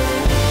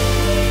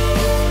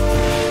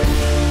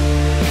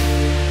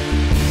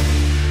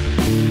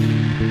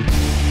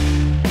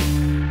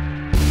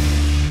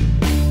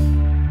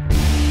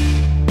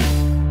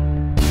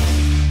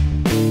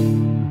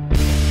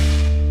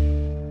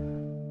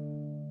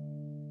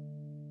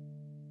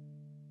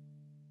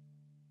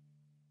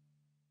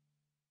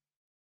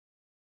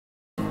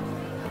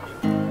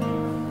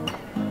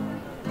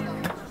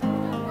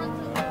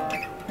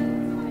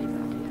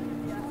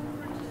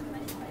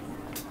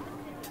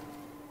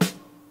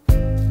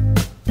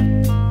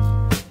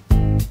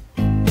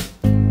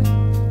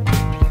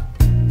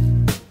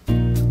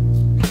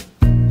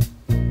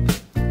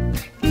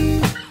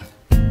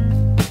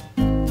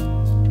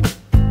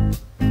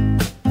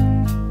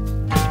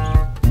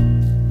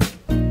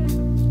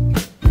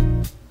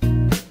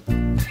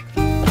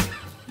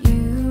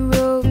 You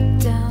wrote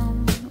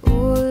down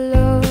all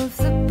of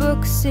the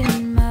books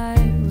in my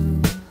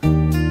room.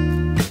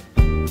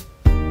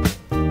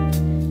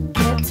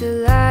 Kept a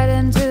light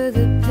under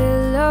the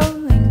pillow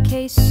in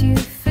case you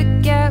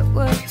forget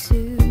what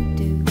to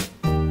do.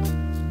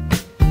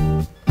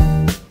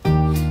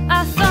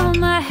 I thought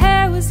my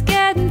hair was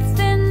getting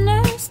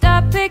thinner.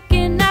 Stop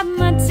picking up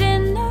my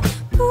dinner,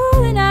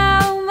 pulling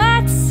out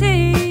my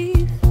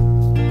teeth.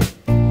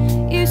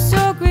 You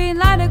saw green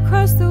light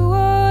across the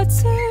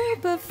water.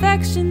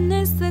 Perfection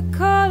is the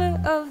color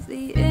of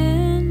the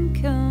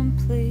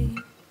incomplete.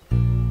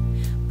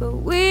 But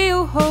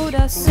we'll hold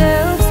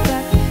ourselves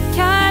back.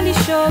 Candy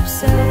shop,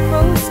 sell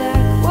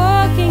Prozac.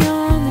 Walking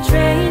on the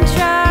train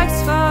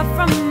tracks far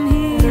from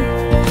here.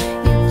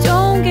 You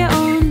don't get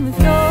on with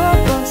your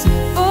boss.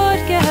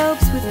 Vodka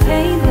helps with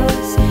pain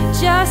loss.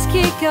 Just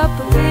kick up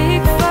a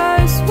big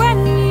fuss when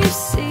you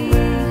see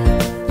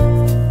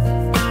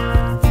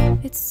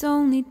it's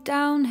only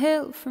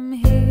downhill from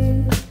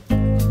here.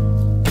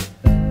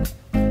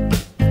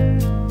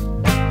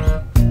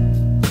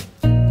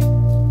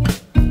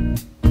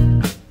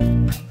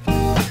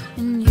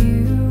 And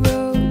you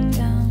wrote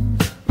down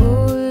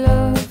all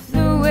of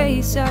the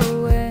ways I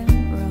went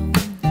wrong.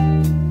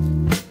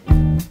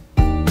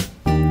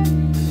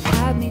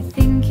 Had me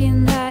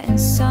thinking that in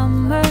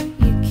summer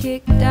you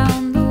kick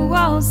down the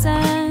walls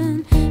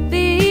and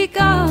be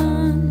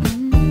gone.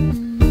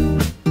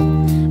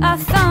 I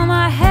thought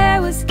my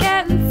hair was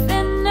getting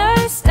thinner.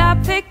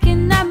 Stop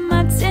picking up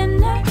my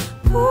dinner,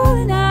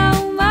 pulling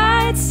out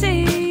my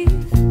teeth.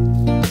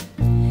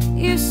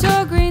 You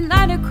saw green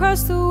light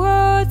across the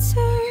water.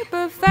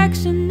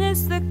 Perfection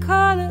is the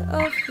color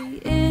of the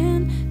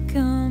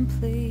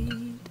incomplete.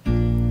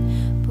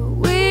 But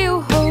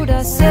we'll hold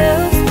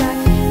ourselves back.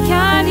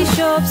 Candy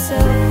shop,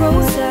 sell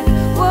Prozac.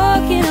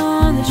 Walking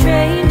on the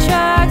train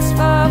tracks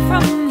far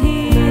from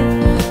here.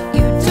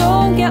 You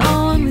don't get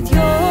on with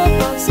your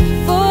boss.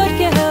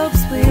 Vodka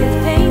helps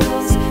with pain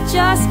loss.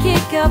 Just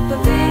kick up a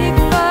big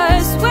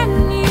fuss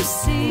when you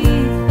see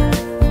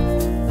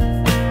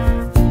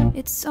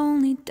it's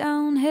only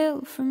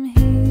downhill from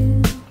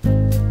here.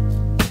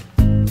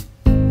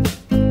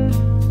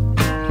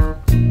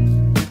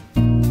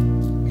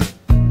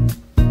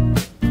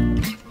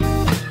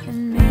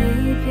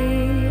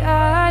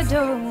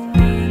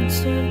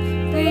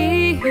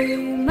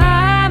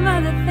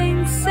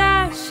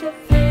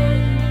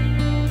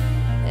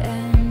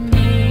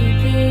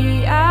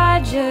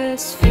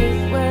 just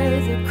fit where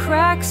the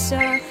cracks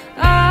are.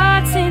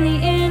 It's in the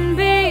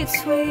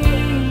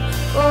in-between.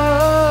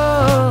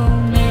 Oh,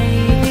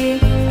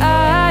 maybe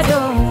I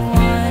don't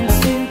want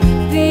to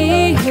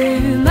be who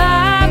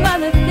my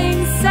mother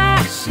thinks I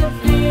should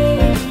be.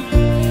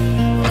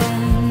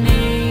 And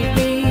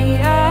maybe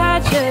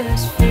I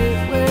just fit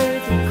where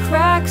the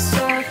cracks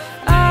are.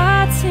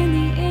 It's in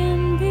the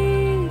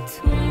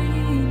in-between.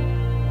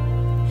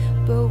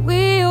 But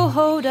we'll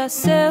hold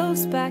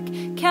ourselves back.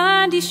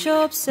 Candy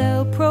shop,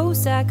 sell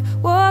Prozac,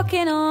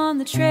 walking on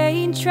the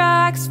train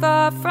tracks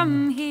far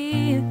from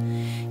here.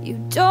 You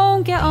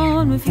don't get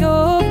on with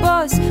your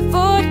boss,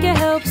 vodka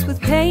helps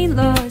with pain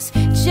loss.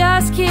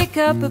 Just kick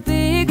up a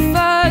big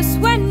fuss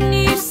when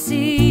you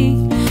see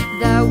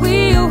that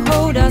we'll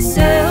hold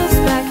ourselves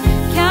back.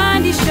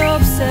 Candy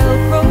shop, sell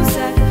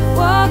Prozac,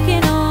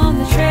 walking on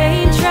the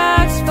train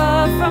tracks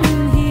far from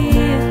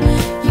here.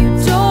 You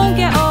don't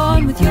get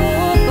on with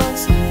your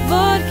boss,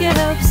 vodka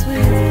helps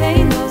with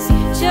pain loss.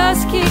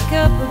 Just kick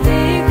up a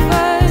big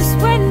fuss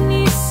when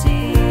you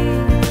see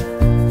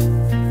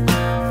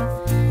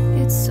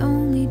it's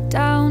only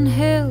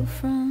downhill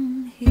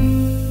from here.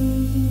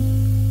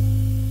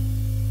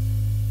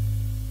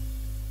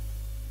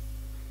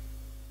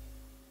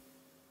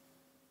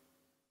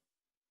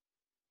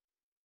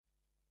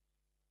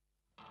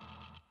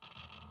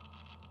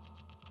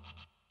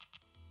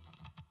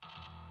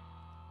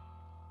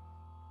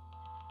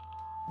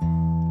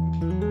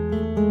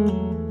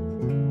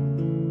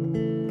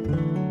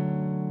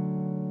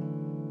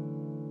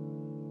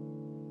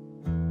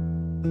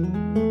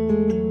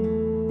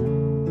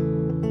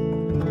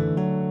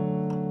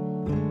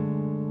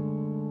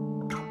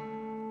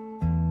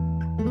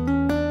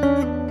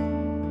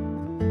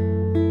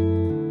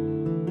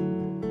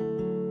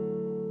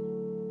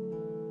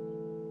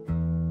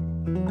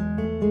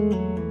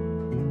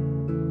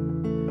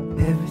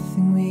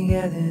 Everything we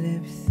gathered,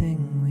 everything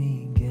we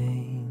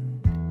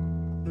gained,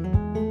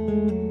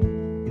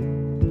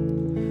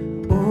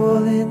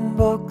 all in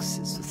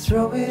boxes, so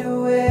throw it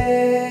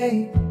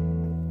away.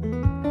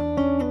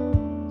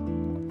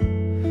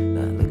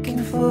 Not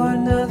looking for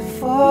another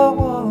four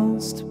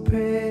walls to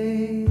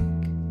break.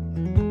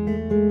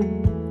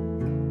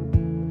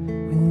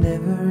 We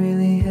never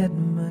really had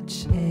much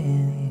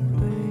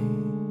anyway,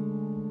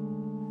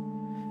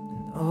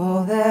 and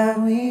all that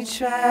we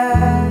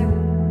tried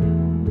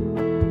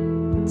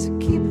to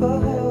keep a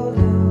hold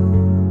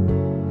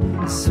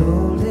of is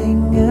holding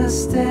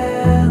us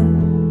down.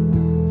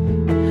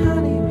 And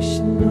honey, we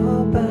should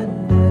know by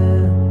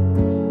now.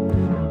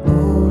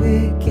 Oh,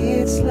 it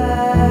gets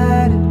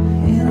lighter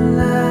and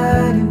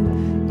lighter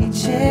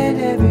each and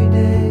every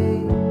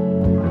day.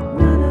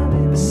 None of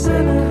it was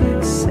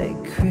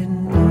sacred,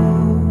 no,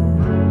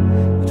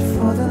 but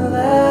for the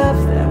love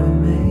that we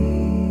made.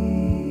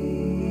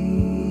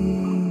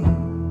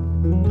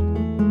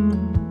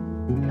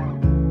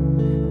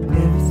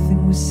 Everything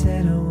we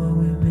said or what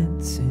we meant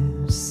to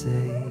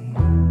say,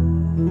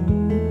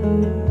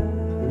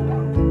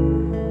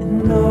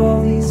 and all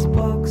these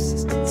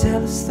boxes to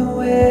tell us the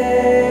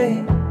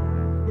way.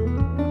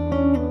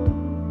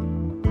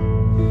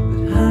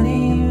 But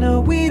honey, you know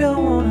we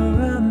don't wanna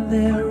run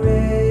their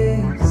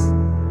race.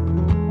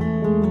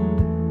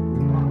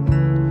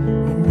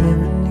 We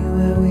never knew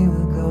where we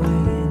were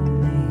going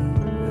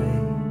anyway,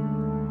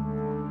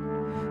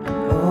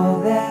 and all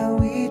that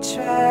we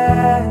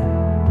tried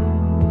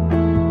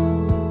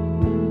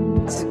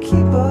to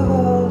keep a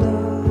hold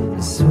of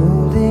is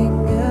holding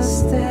us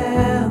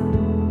down.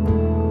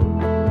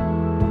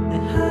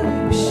 And honey,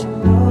 we should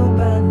know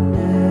by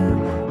now.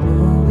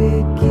 Oh,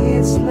 it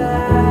gets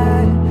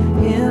lighter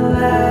and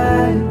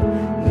lighter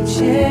each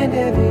and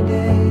every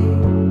day.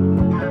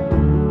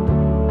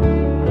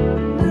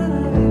 None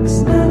of it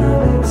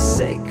was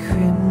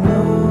sacred,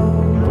 no,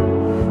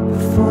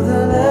 but for the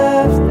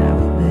love that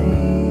we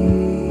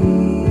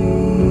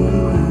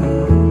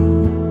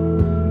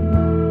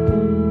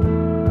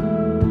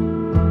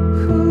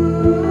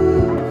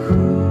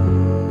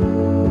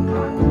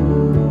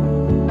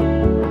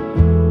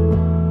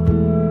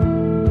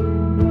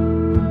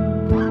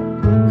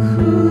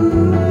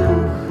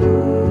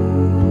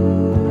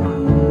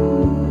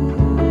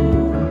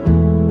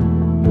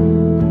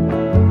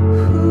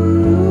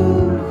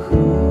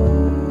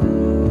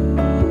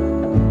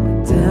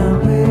down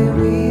where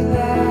we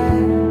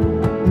lie,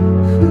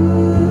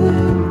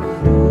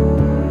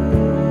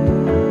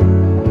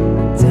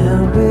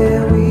 down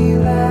where we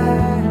lie,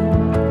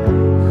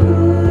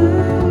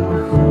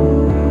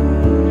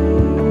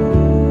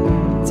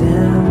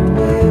 down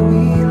where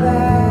we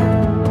lie,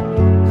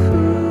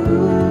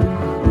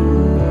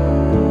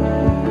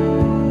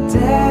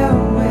 down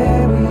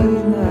where we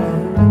lie.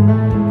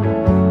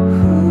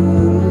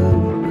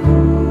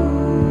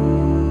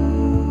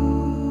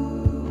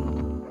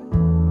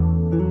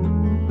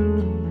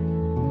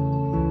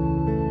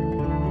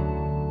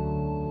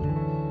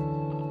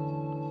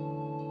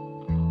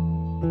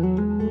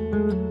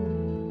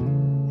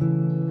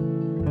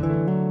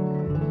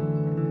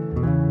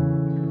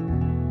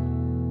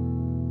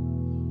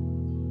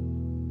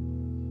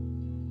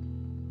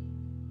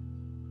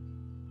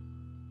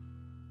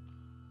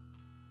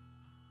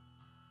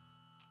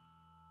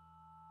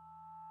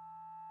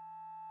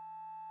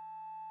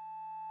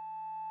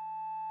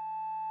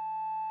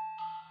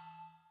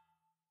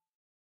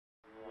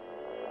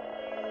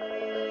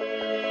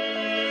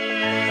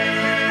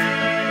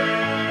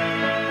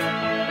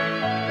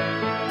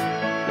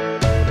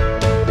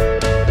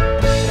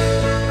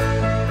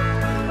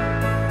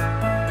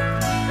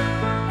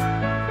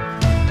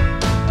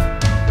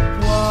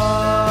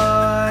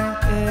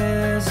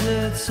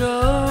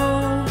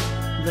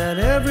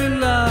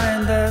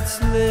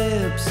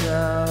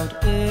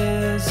 heart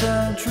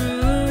isn't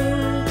true.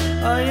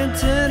 I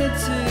intended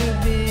to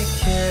be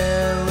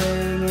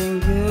caring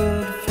and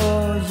good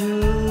for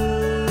you.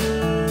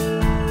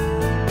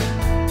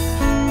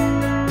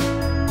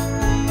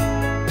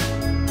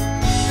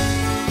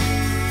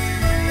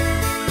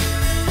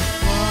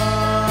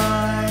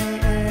 Why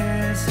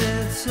is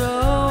it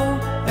so?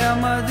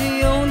 Am I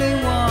the only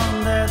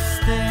one that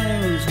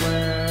stings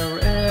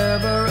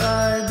wherever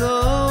I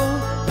go?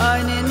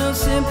 I need no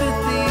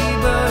sympathy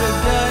but a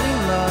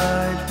guiding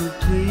light who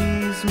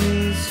please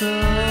me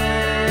so.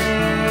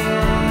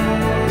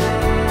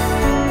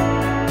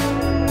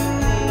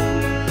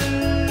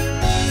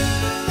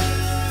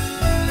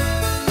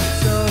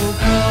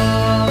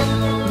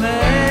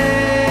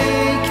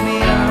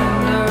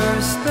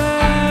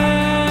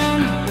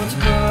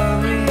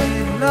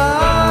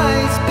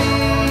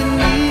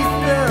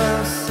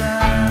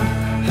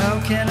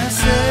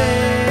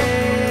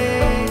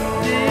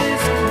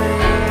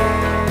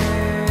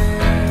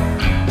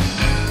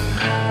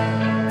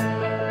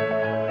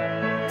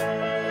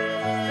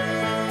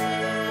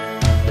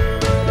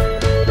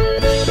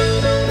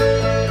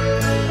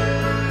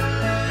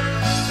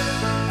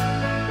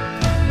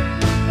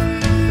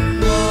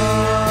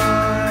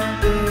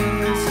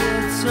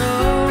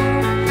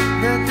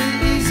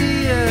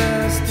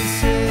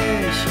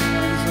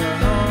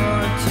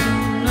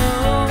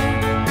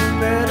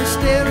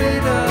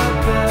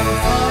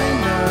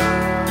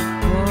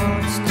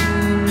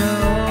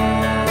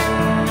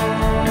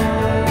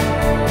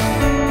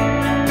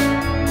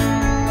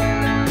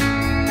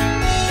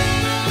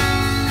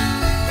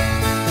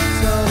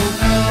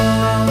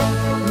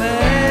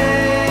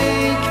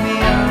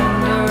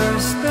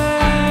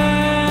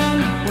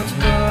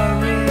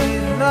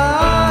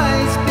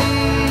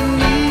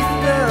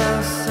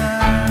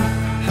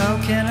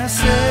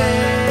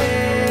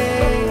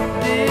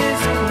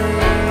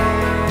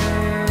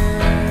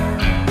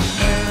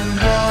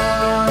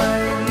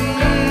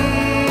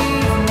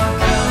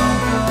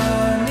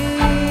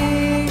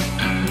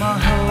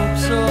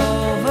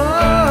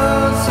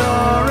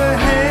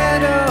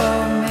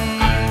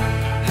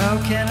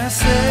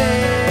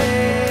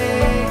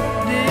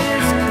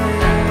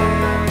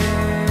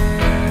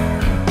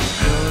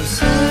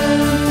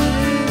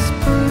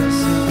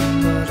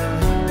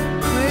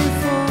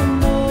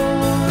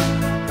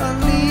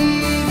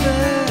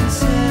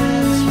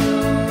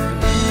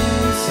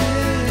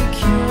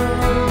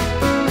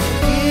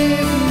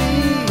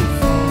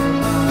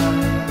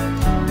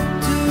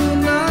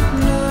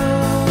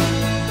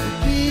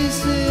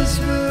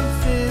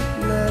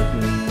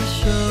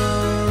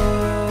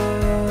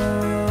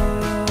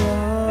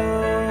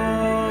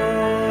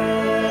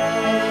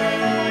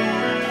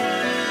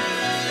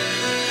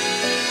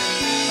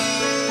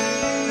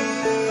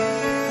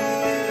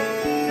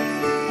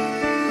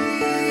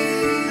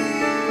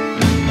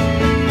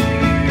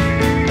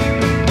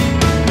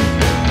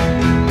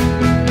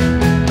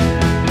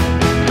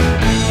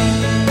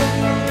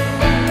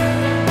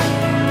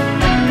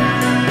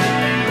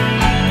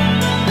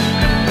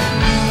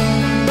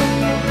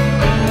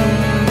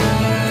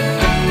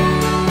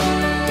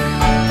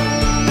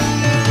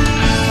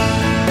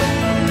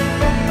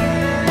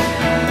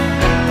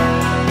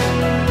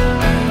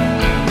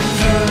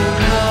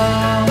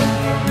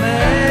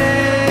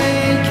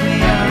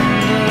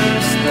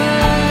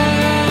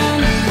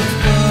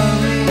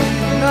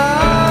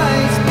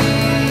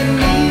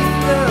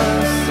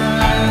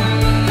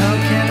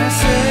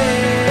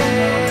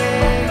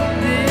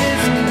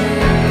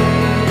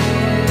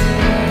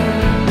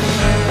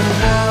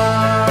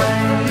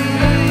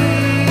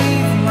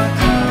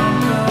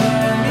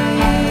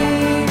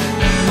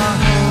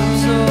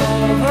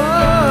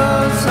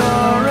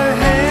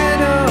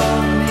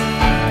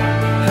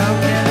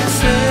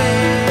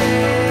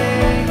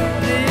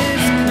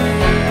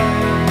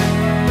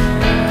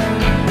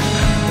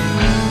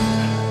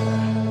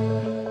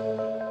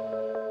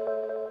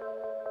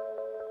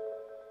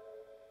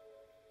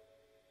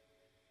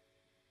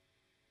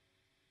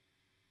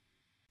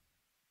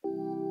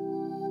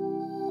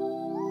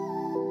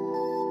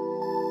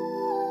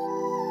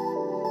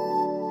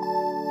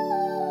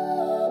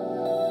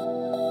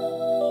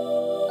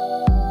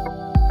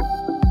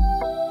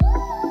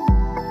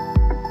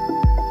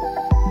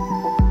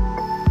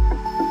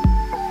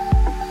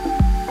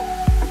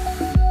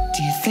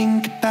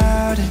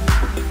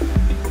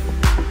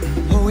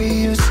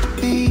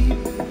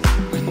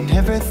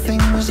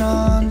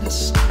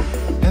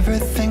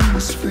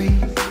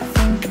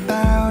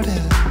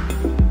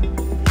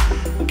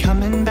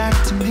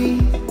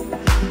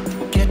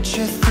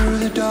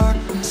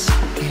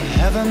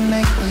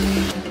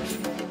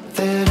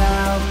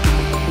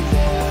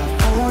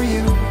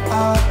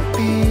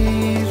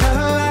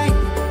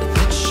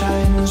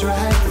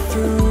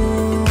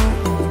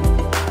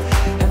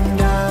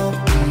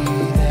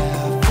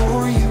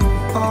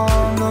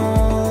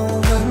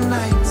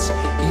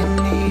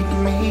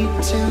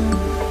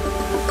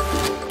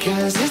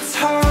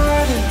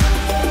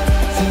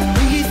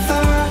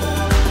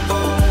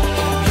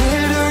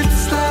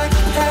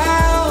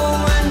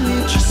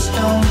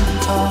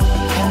 Talk.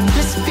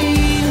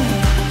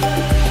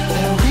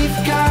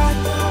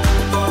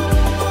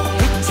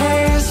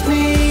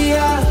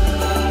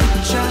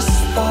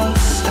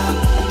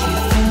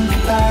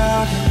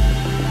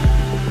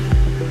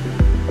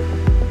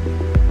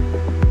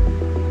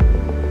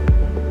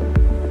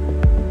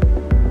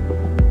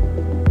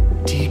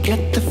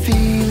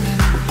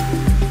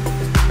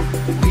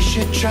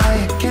 try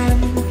again.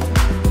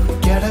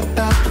 Forget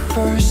about the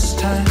first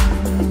time,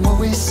 what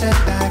we said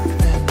back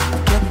then.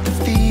 Get the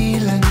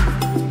feeling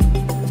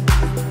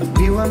that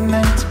we were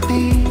meant to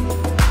be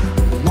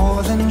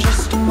more than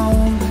just a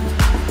moment.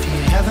 Do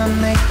you ever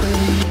make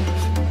believe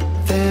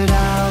that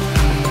I'll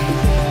be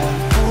there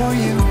for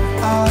you?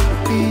 I'll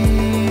be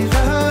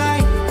the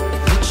light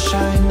that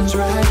shines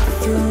right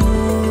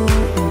through,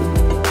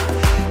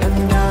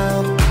 and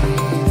I'll be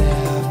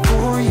there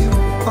for you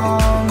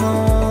on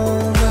all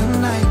the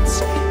nights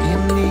you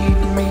need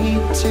me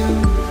to.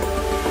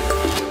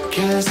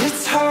 'Cause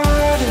it's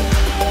harder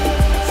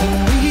than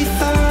we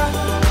thought,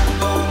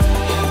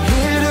 and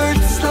it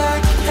hurts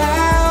like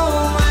hell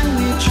when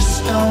we just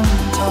don't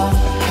talk.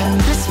 And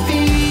this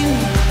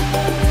feeling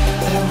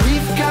that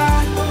we've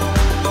got,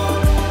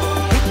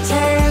 it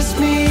tears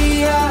me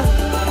up,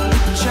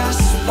 it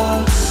just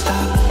won't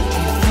stop. Do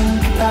you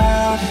think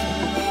about it?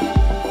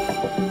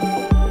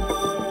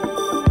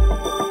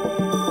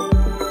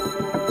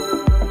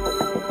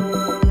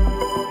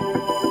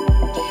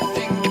 Do you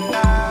think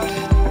about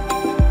it?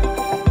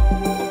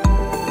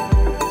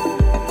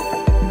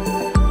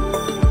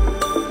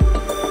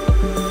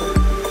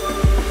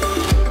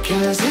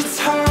 'Cause it's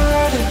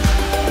harder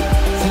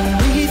than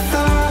we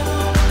thought,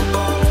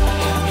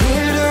 and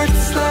it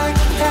hurts like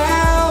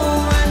hell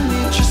when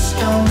we just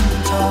don't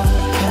talk.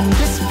 And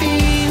this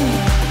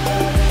feeling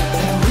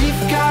that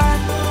we've got,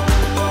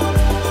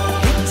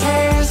 it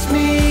tears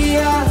me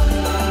up,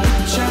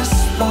 it just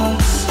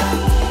won't stop.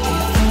 Do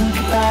you think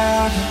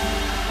about it?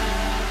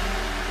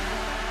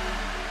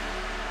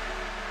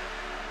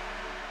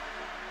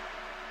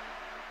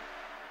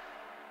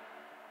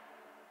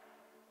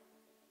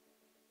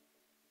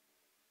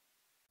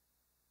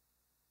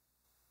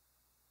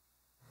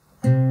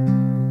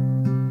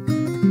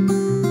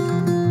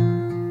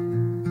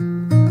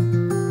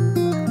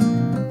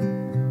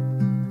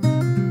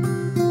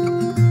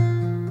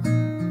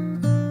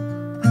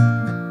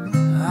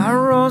 I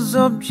rose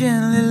up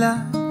gently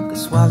like a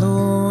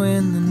swallow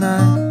in the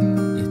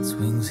night, its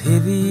wings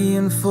heavy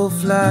in full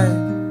flight,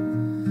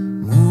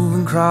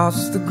 moving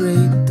across the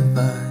great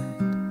divide.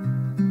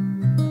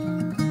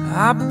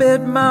 I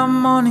bet my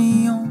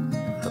money on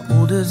the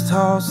oldest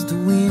horse to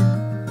win.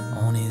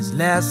 On his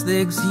last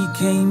legs he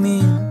came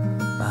in,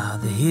 by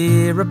the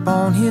hair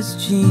upon his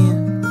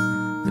chin.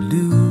 The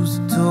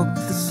loser took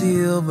the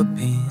silver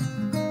pen,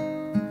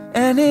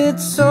 and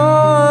it's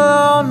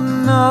all or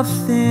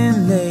nothing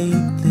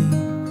lately.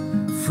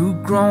 Fruit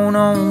grown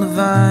on the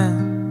vine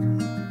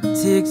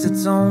takes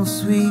its own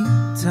sweet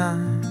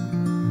time.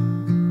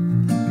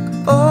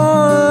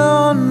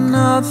 All or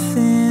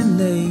nothing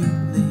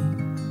lately,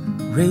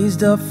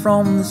 raised up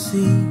from the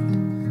seed,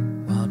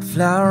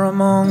 wildflower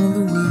among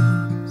the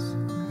weeds.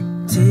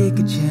 Take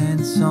a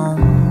chance on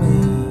me.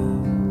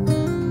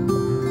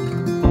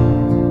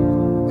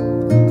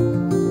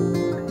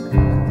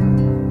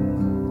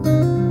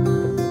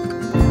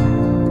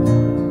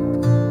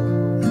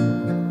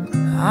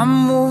 I'm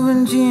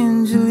moving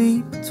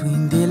gingerly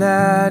between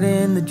daylight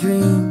and the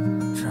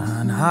dream,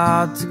 trying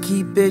hard to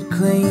keep it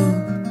clean.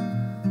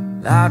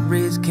 Light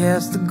rays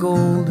cast the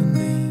golden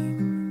beam.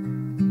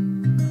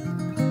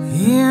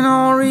 In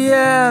all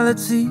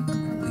reality,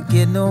 we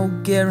get no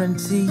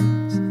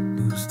guarantees.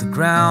 Lose the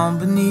ground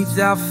beneath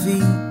our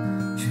feet,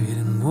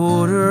 treading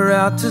water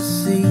out to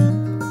sea.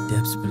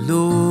 Depths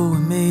below we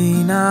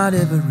may not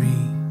ever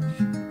reach,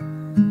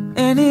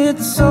 and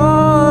it's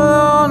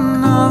all or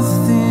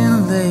nothing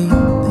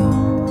lately.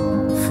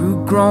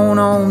 Fruit grown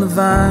on the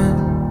vine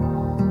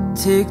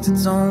takes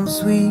its own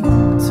sweet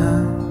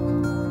time.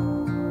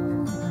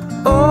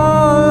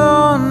 All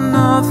or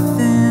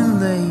nothing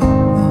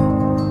lately,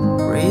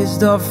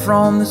 raised up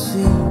from the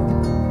seed,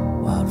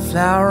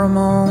 wildflower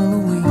among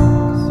the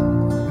weeds.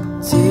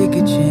 Take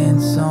a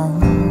chance on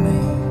me.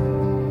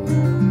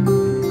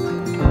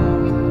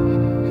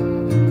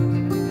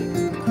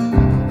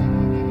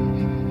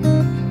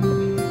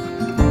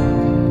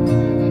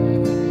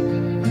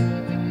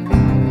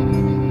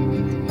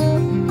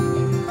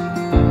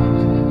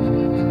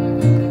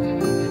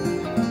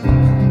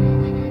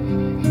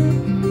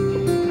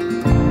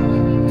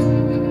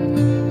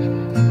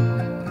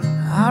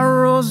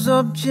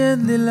 Up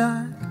gently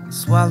like a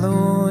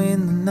swallow in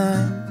the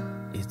night,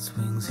 its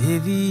wings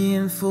heavy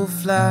in full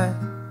flight,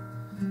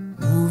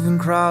 moving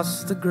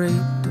across the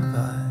great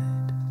divide.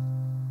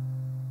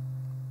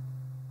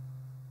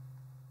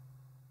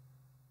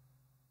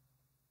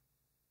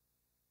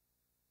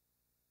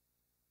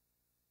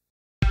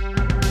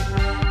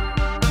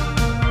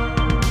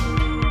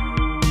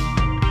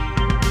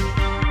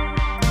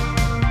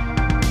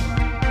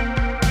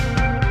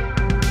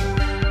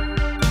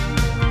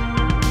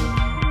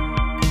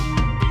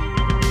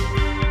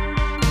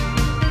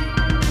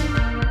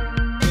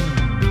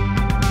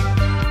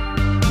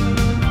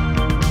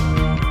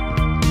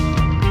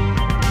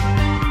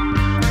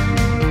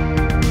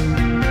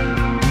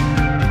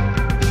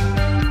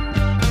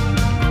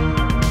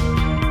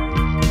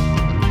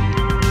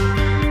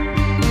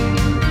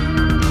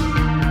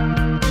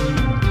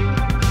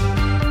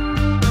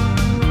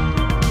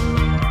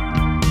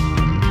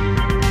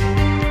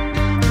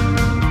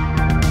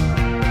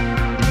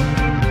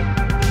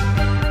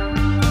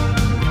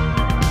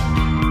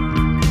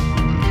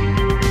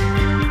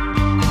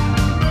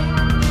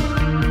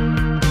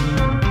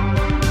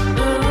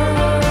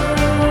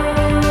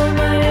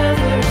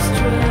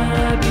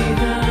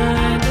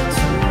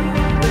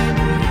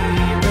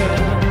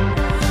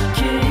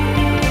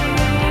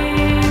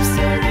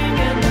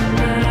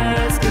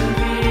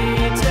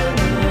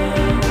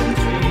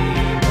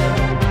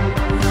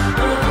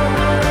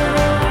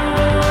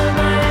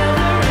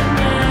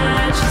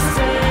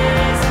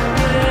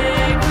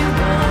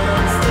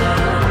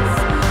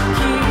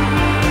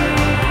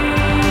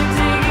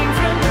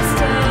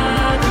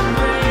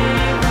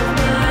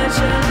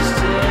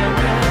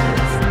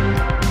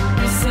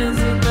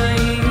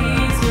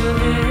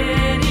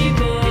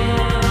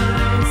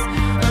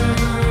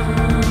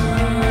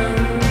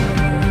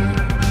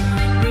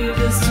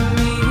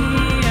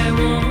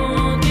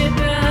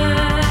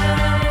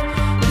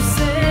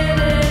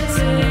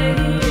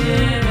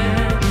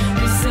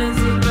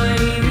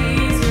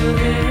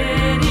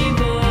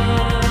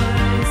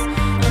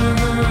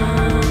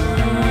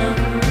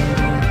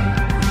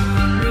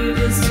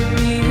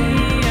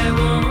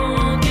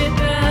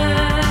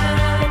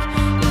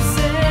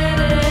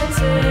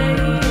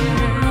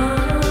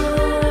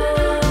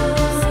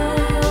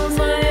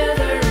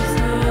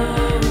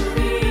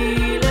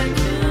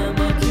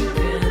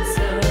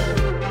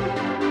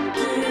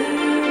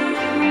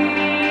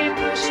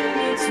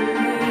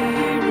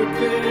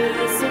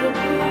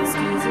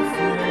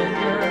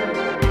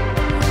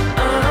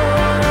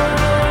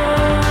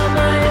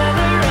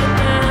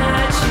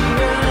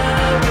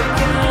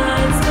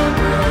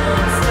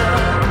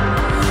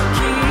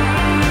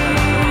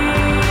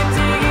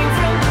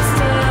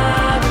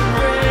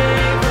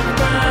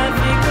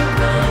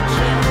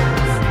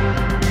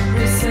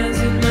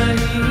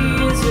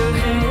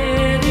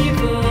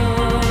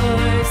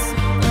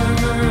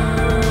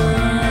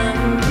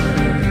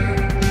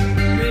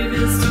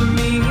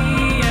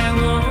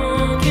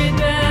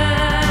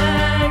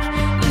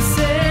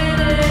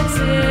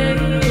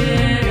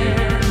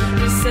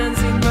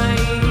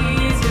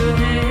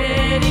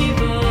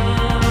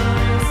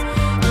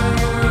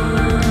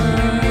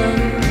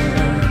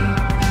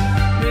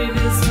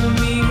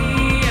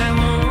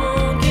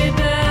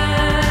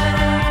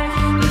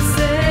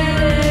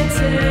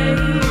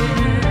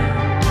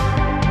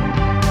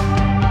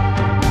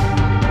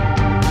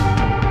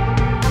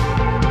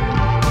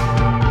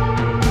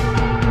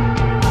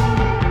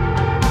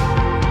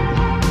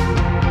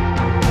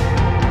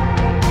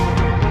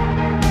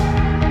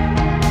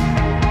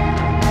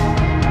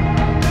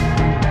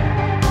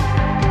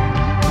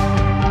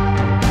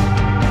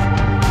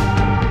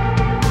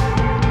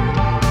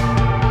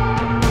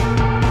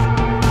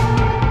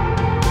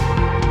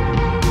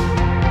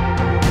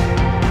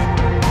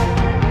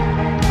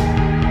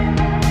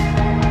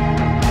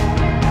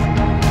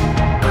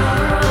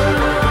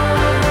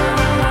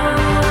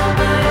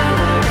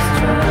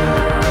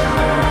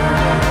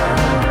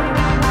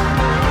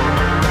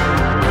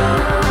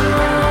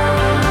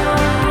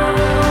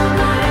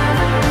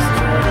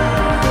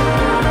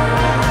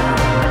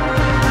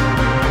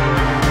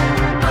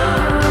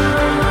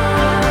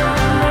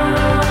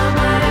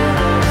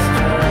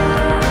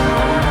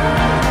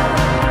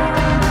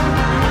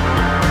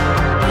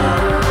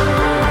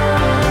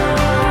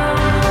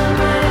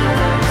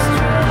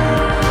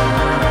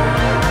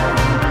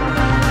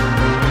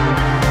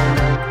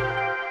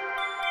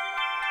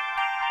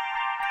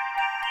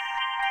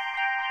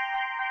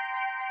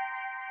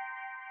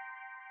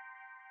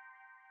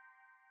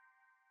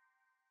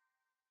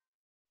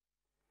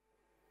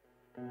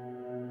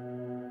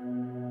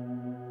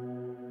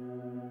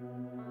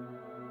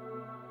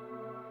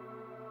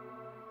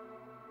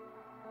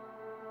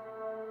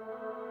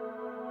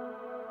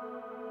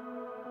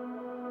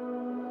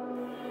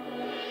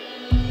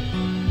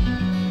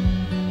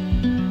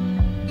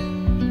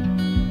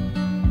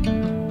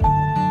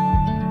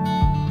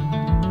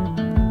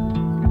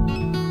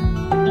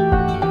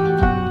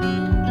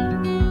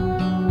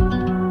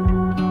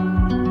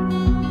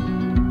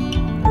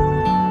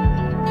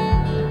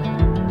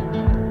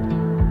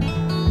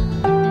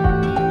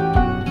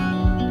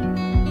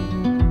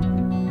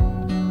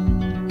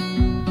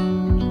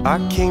 I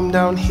came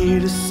down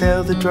here to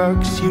sell the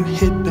drugs you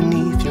hid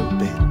beneath your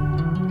bed.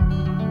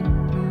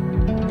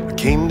 I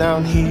came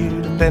down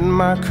here to bend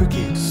my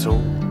crooked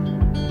soul.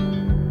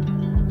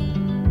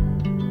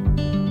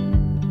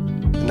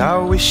 And I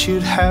wish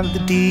you'd have the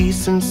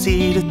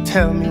decency to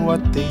tell me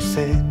what they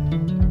said.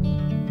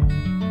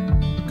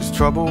 'Cause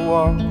trouble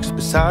walks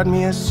beside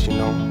me, as you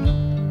know.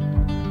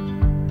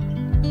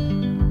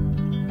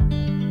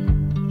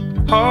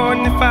 Oh,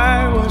 and if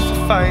I was a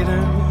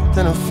fighter,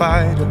 then a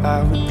fighter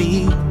I would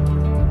be.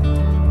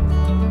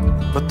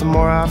 But the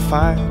more I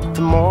fight,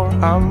 the more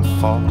I'm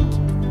fought.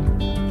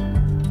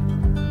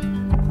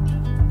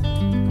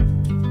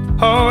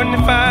 Oh, and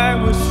if I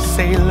was a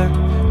sailor,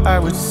 I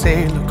would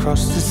sail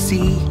across the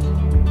sea.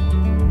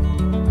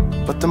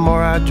 But the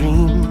more I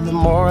dream, the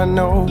more I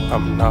know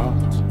I'm not.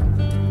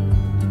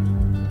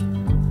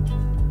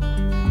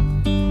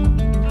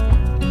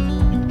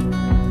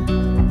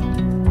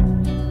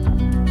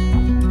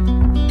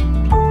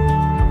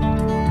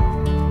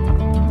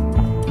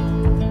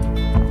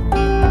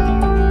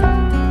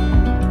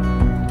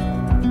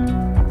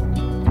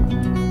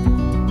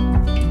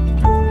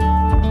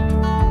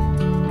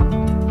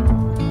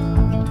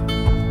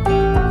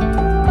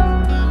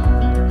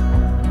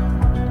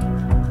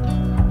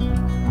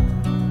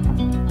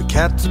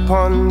 Cats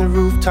upon the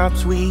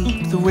rooftops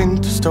weep, the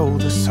winter stole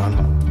the sun.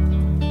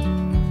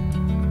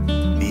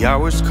 The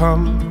hours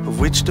come of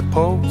which the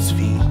poets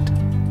feed.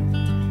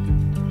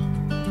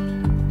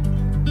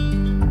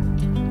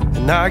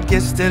 And I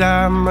guess that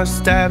I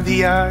must have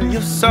the eye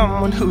of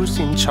someone who's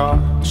in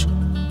charge.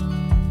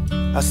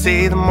 I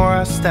say the more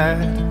I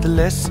stab, the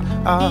less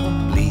I'll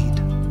bleed.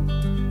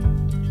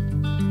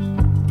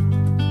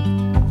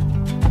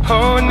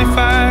 Oh, and if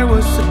I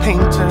was a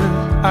painter,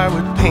 I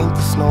would paint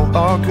the snow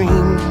all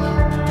green.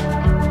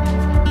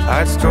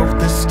 I'd stroke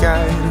the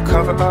sky to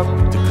cover up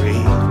the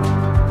grey.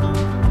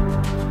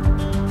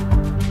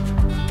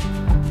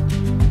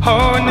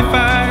 Oh, and if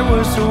I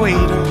was a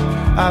waiter,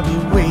 I'd be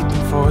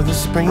waiting for the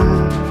spring.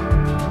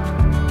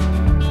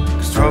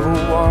 'Cause trouble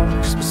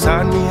walks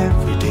beside me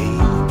every day.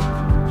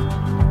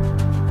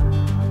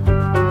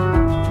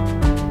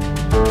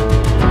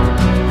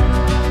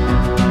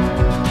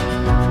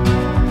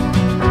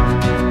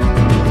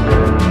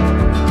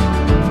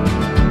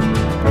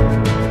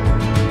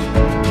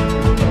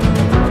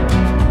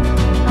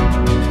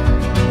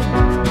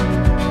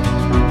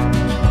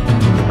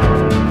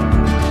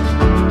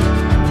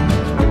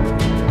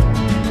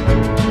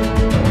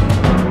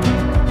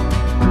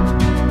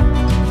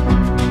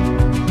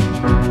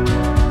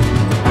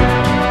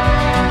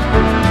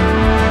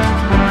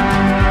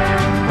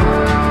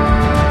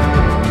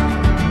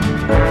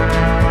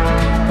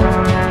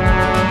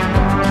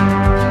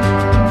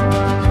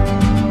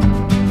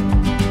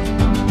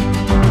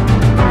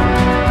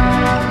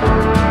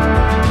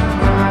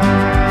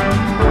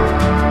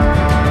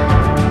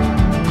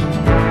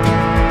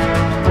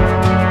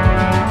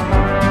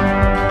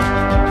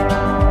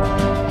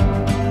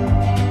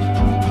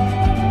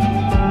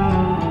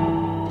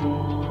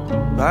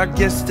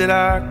 guess that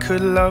I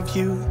could love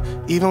you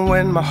even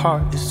when my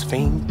heart is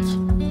faint.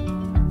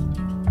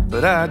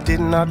 But I did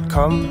not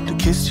come to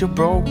kiss your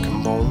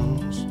broken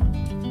bones.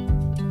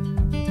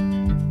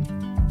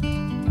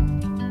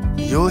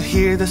 You'll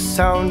hear the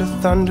sound of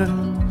thunder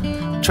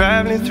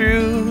traveling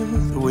through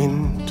the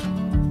wind.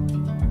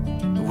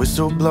 The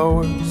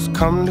whistleblowers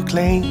come to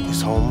claim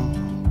his home.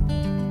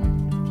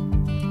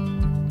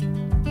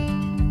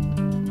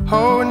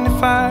 Oh, and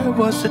if I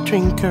was a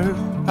drinker,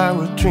 I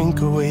would drink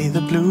away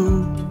the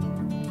blue.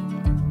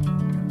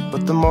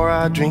 But the more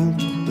I drink,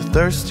 the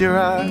thirstier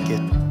I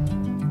get.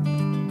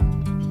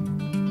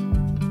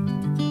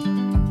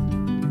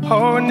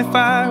 Oh, and if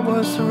I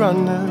was a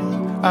runner,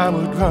 I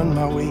would run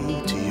my way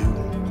to you.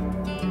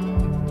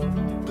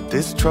 But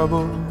this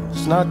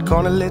trouble's not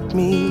gonna let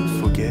me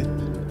forget.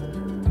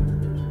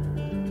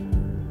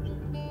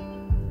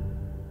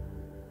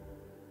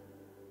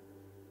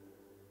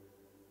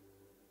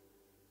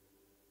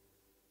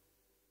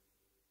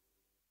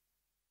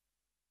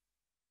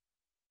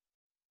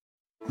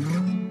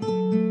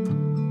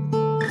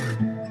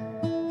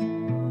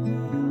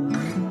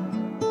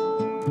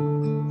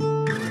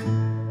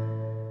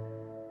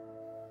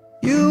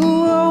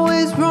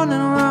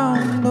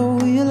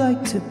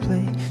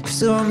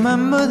 Still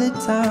remember the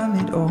time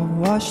it all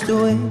washed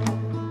away.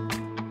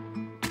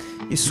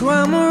 You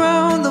swam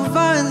around the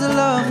vines of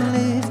love and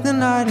lived the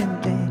night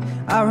and day.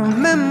 I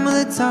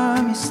remember the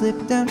time you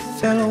slipped and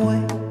fell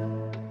away.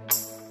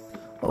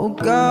 Oh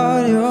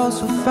God, you're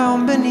also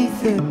found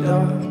beneath the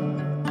dark.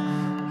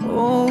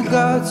 Oh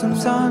God,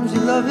 sometimes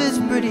your love is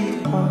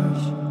pretty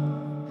harsh.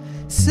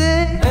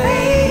 Say,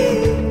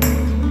 hey,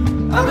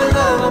 I'm in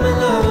love, I'm in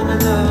love, I'm in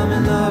love, I'm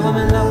in love, I'm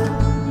in love.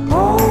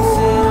 Oh,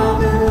 say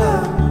I'm in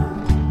love.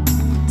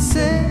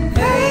 Say,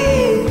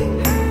 hey,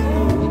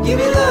 give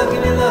me love,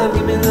 give me love,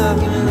 give me love,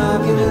 give me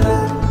love, give me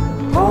love.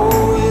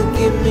 Oh, you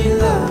give me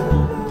love.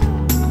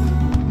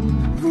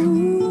 Ooh,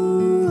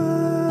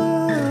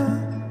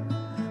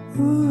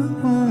 ooh,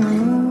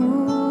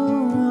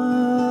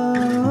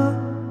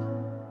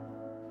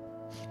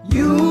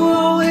 you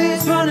always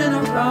running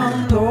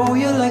around, oh,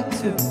 you like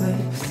to play.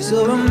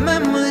 Still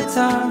remember the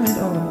time it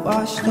all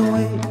washed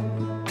away.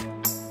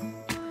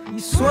 You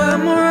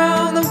swam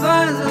around the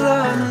vines of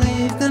love and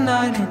lived the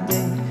night and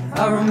day.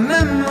 I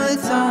remember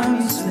the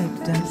time you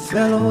slipped and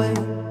fell away.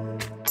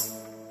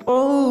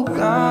 Oh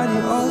God,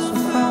 you're also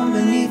found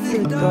beneath the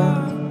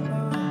dark.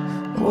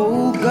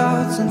 Oh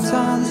God,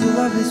 sometimes your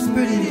love is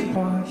pretty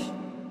harsh.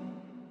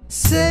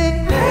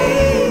 Say,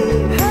 hey,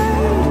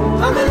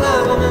 I'm in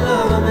love, I'm in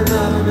love, I'm in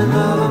love, I'm in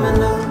love, I'm in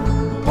love.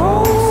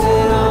 Oh,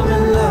 say I'm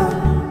in love.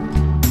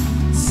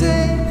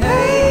 Say,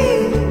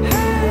 hey,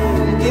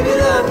 give me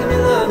love, give me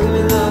love, give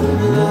me love, give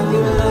me love,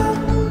 give me love.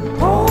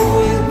 Oh,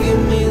 you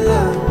give me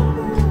love.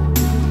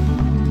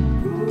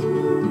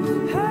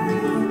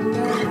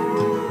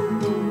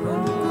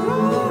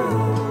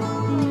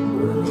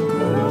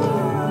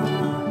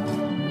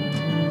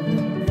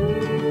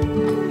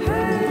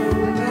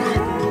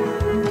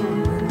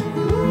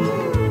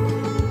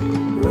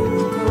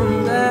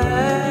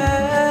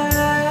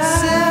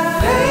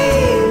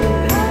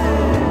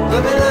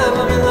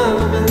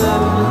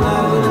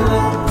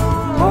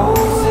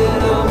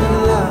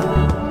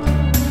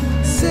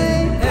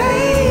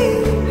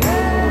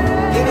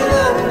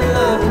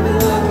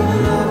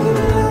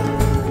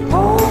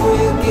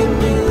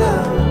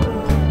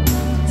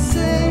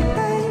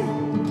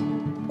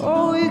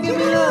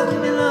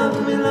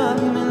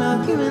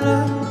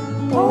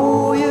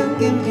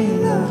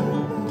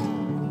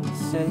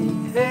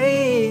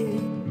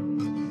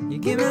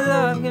 Give me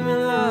love, give me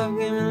love.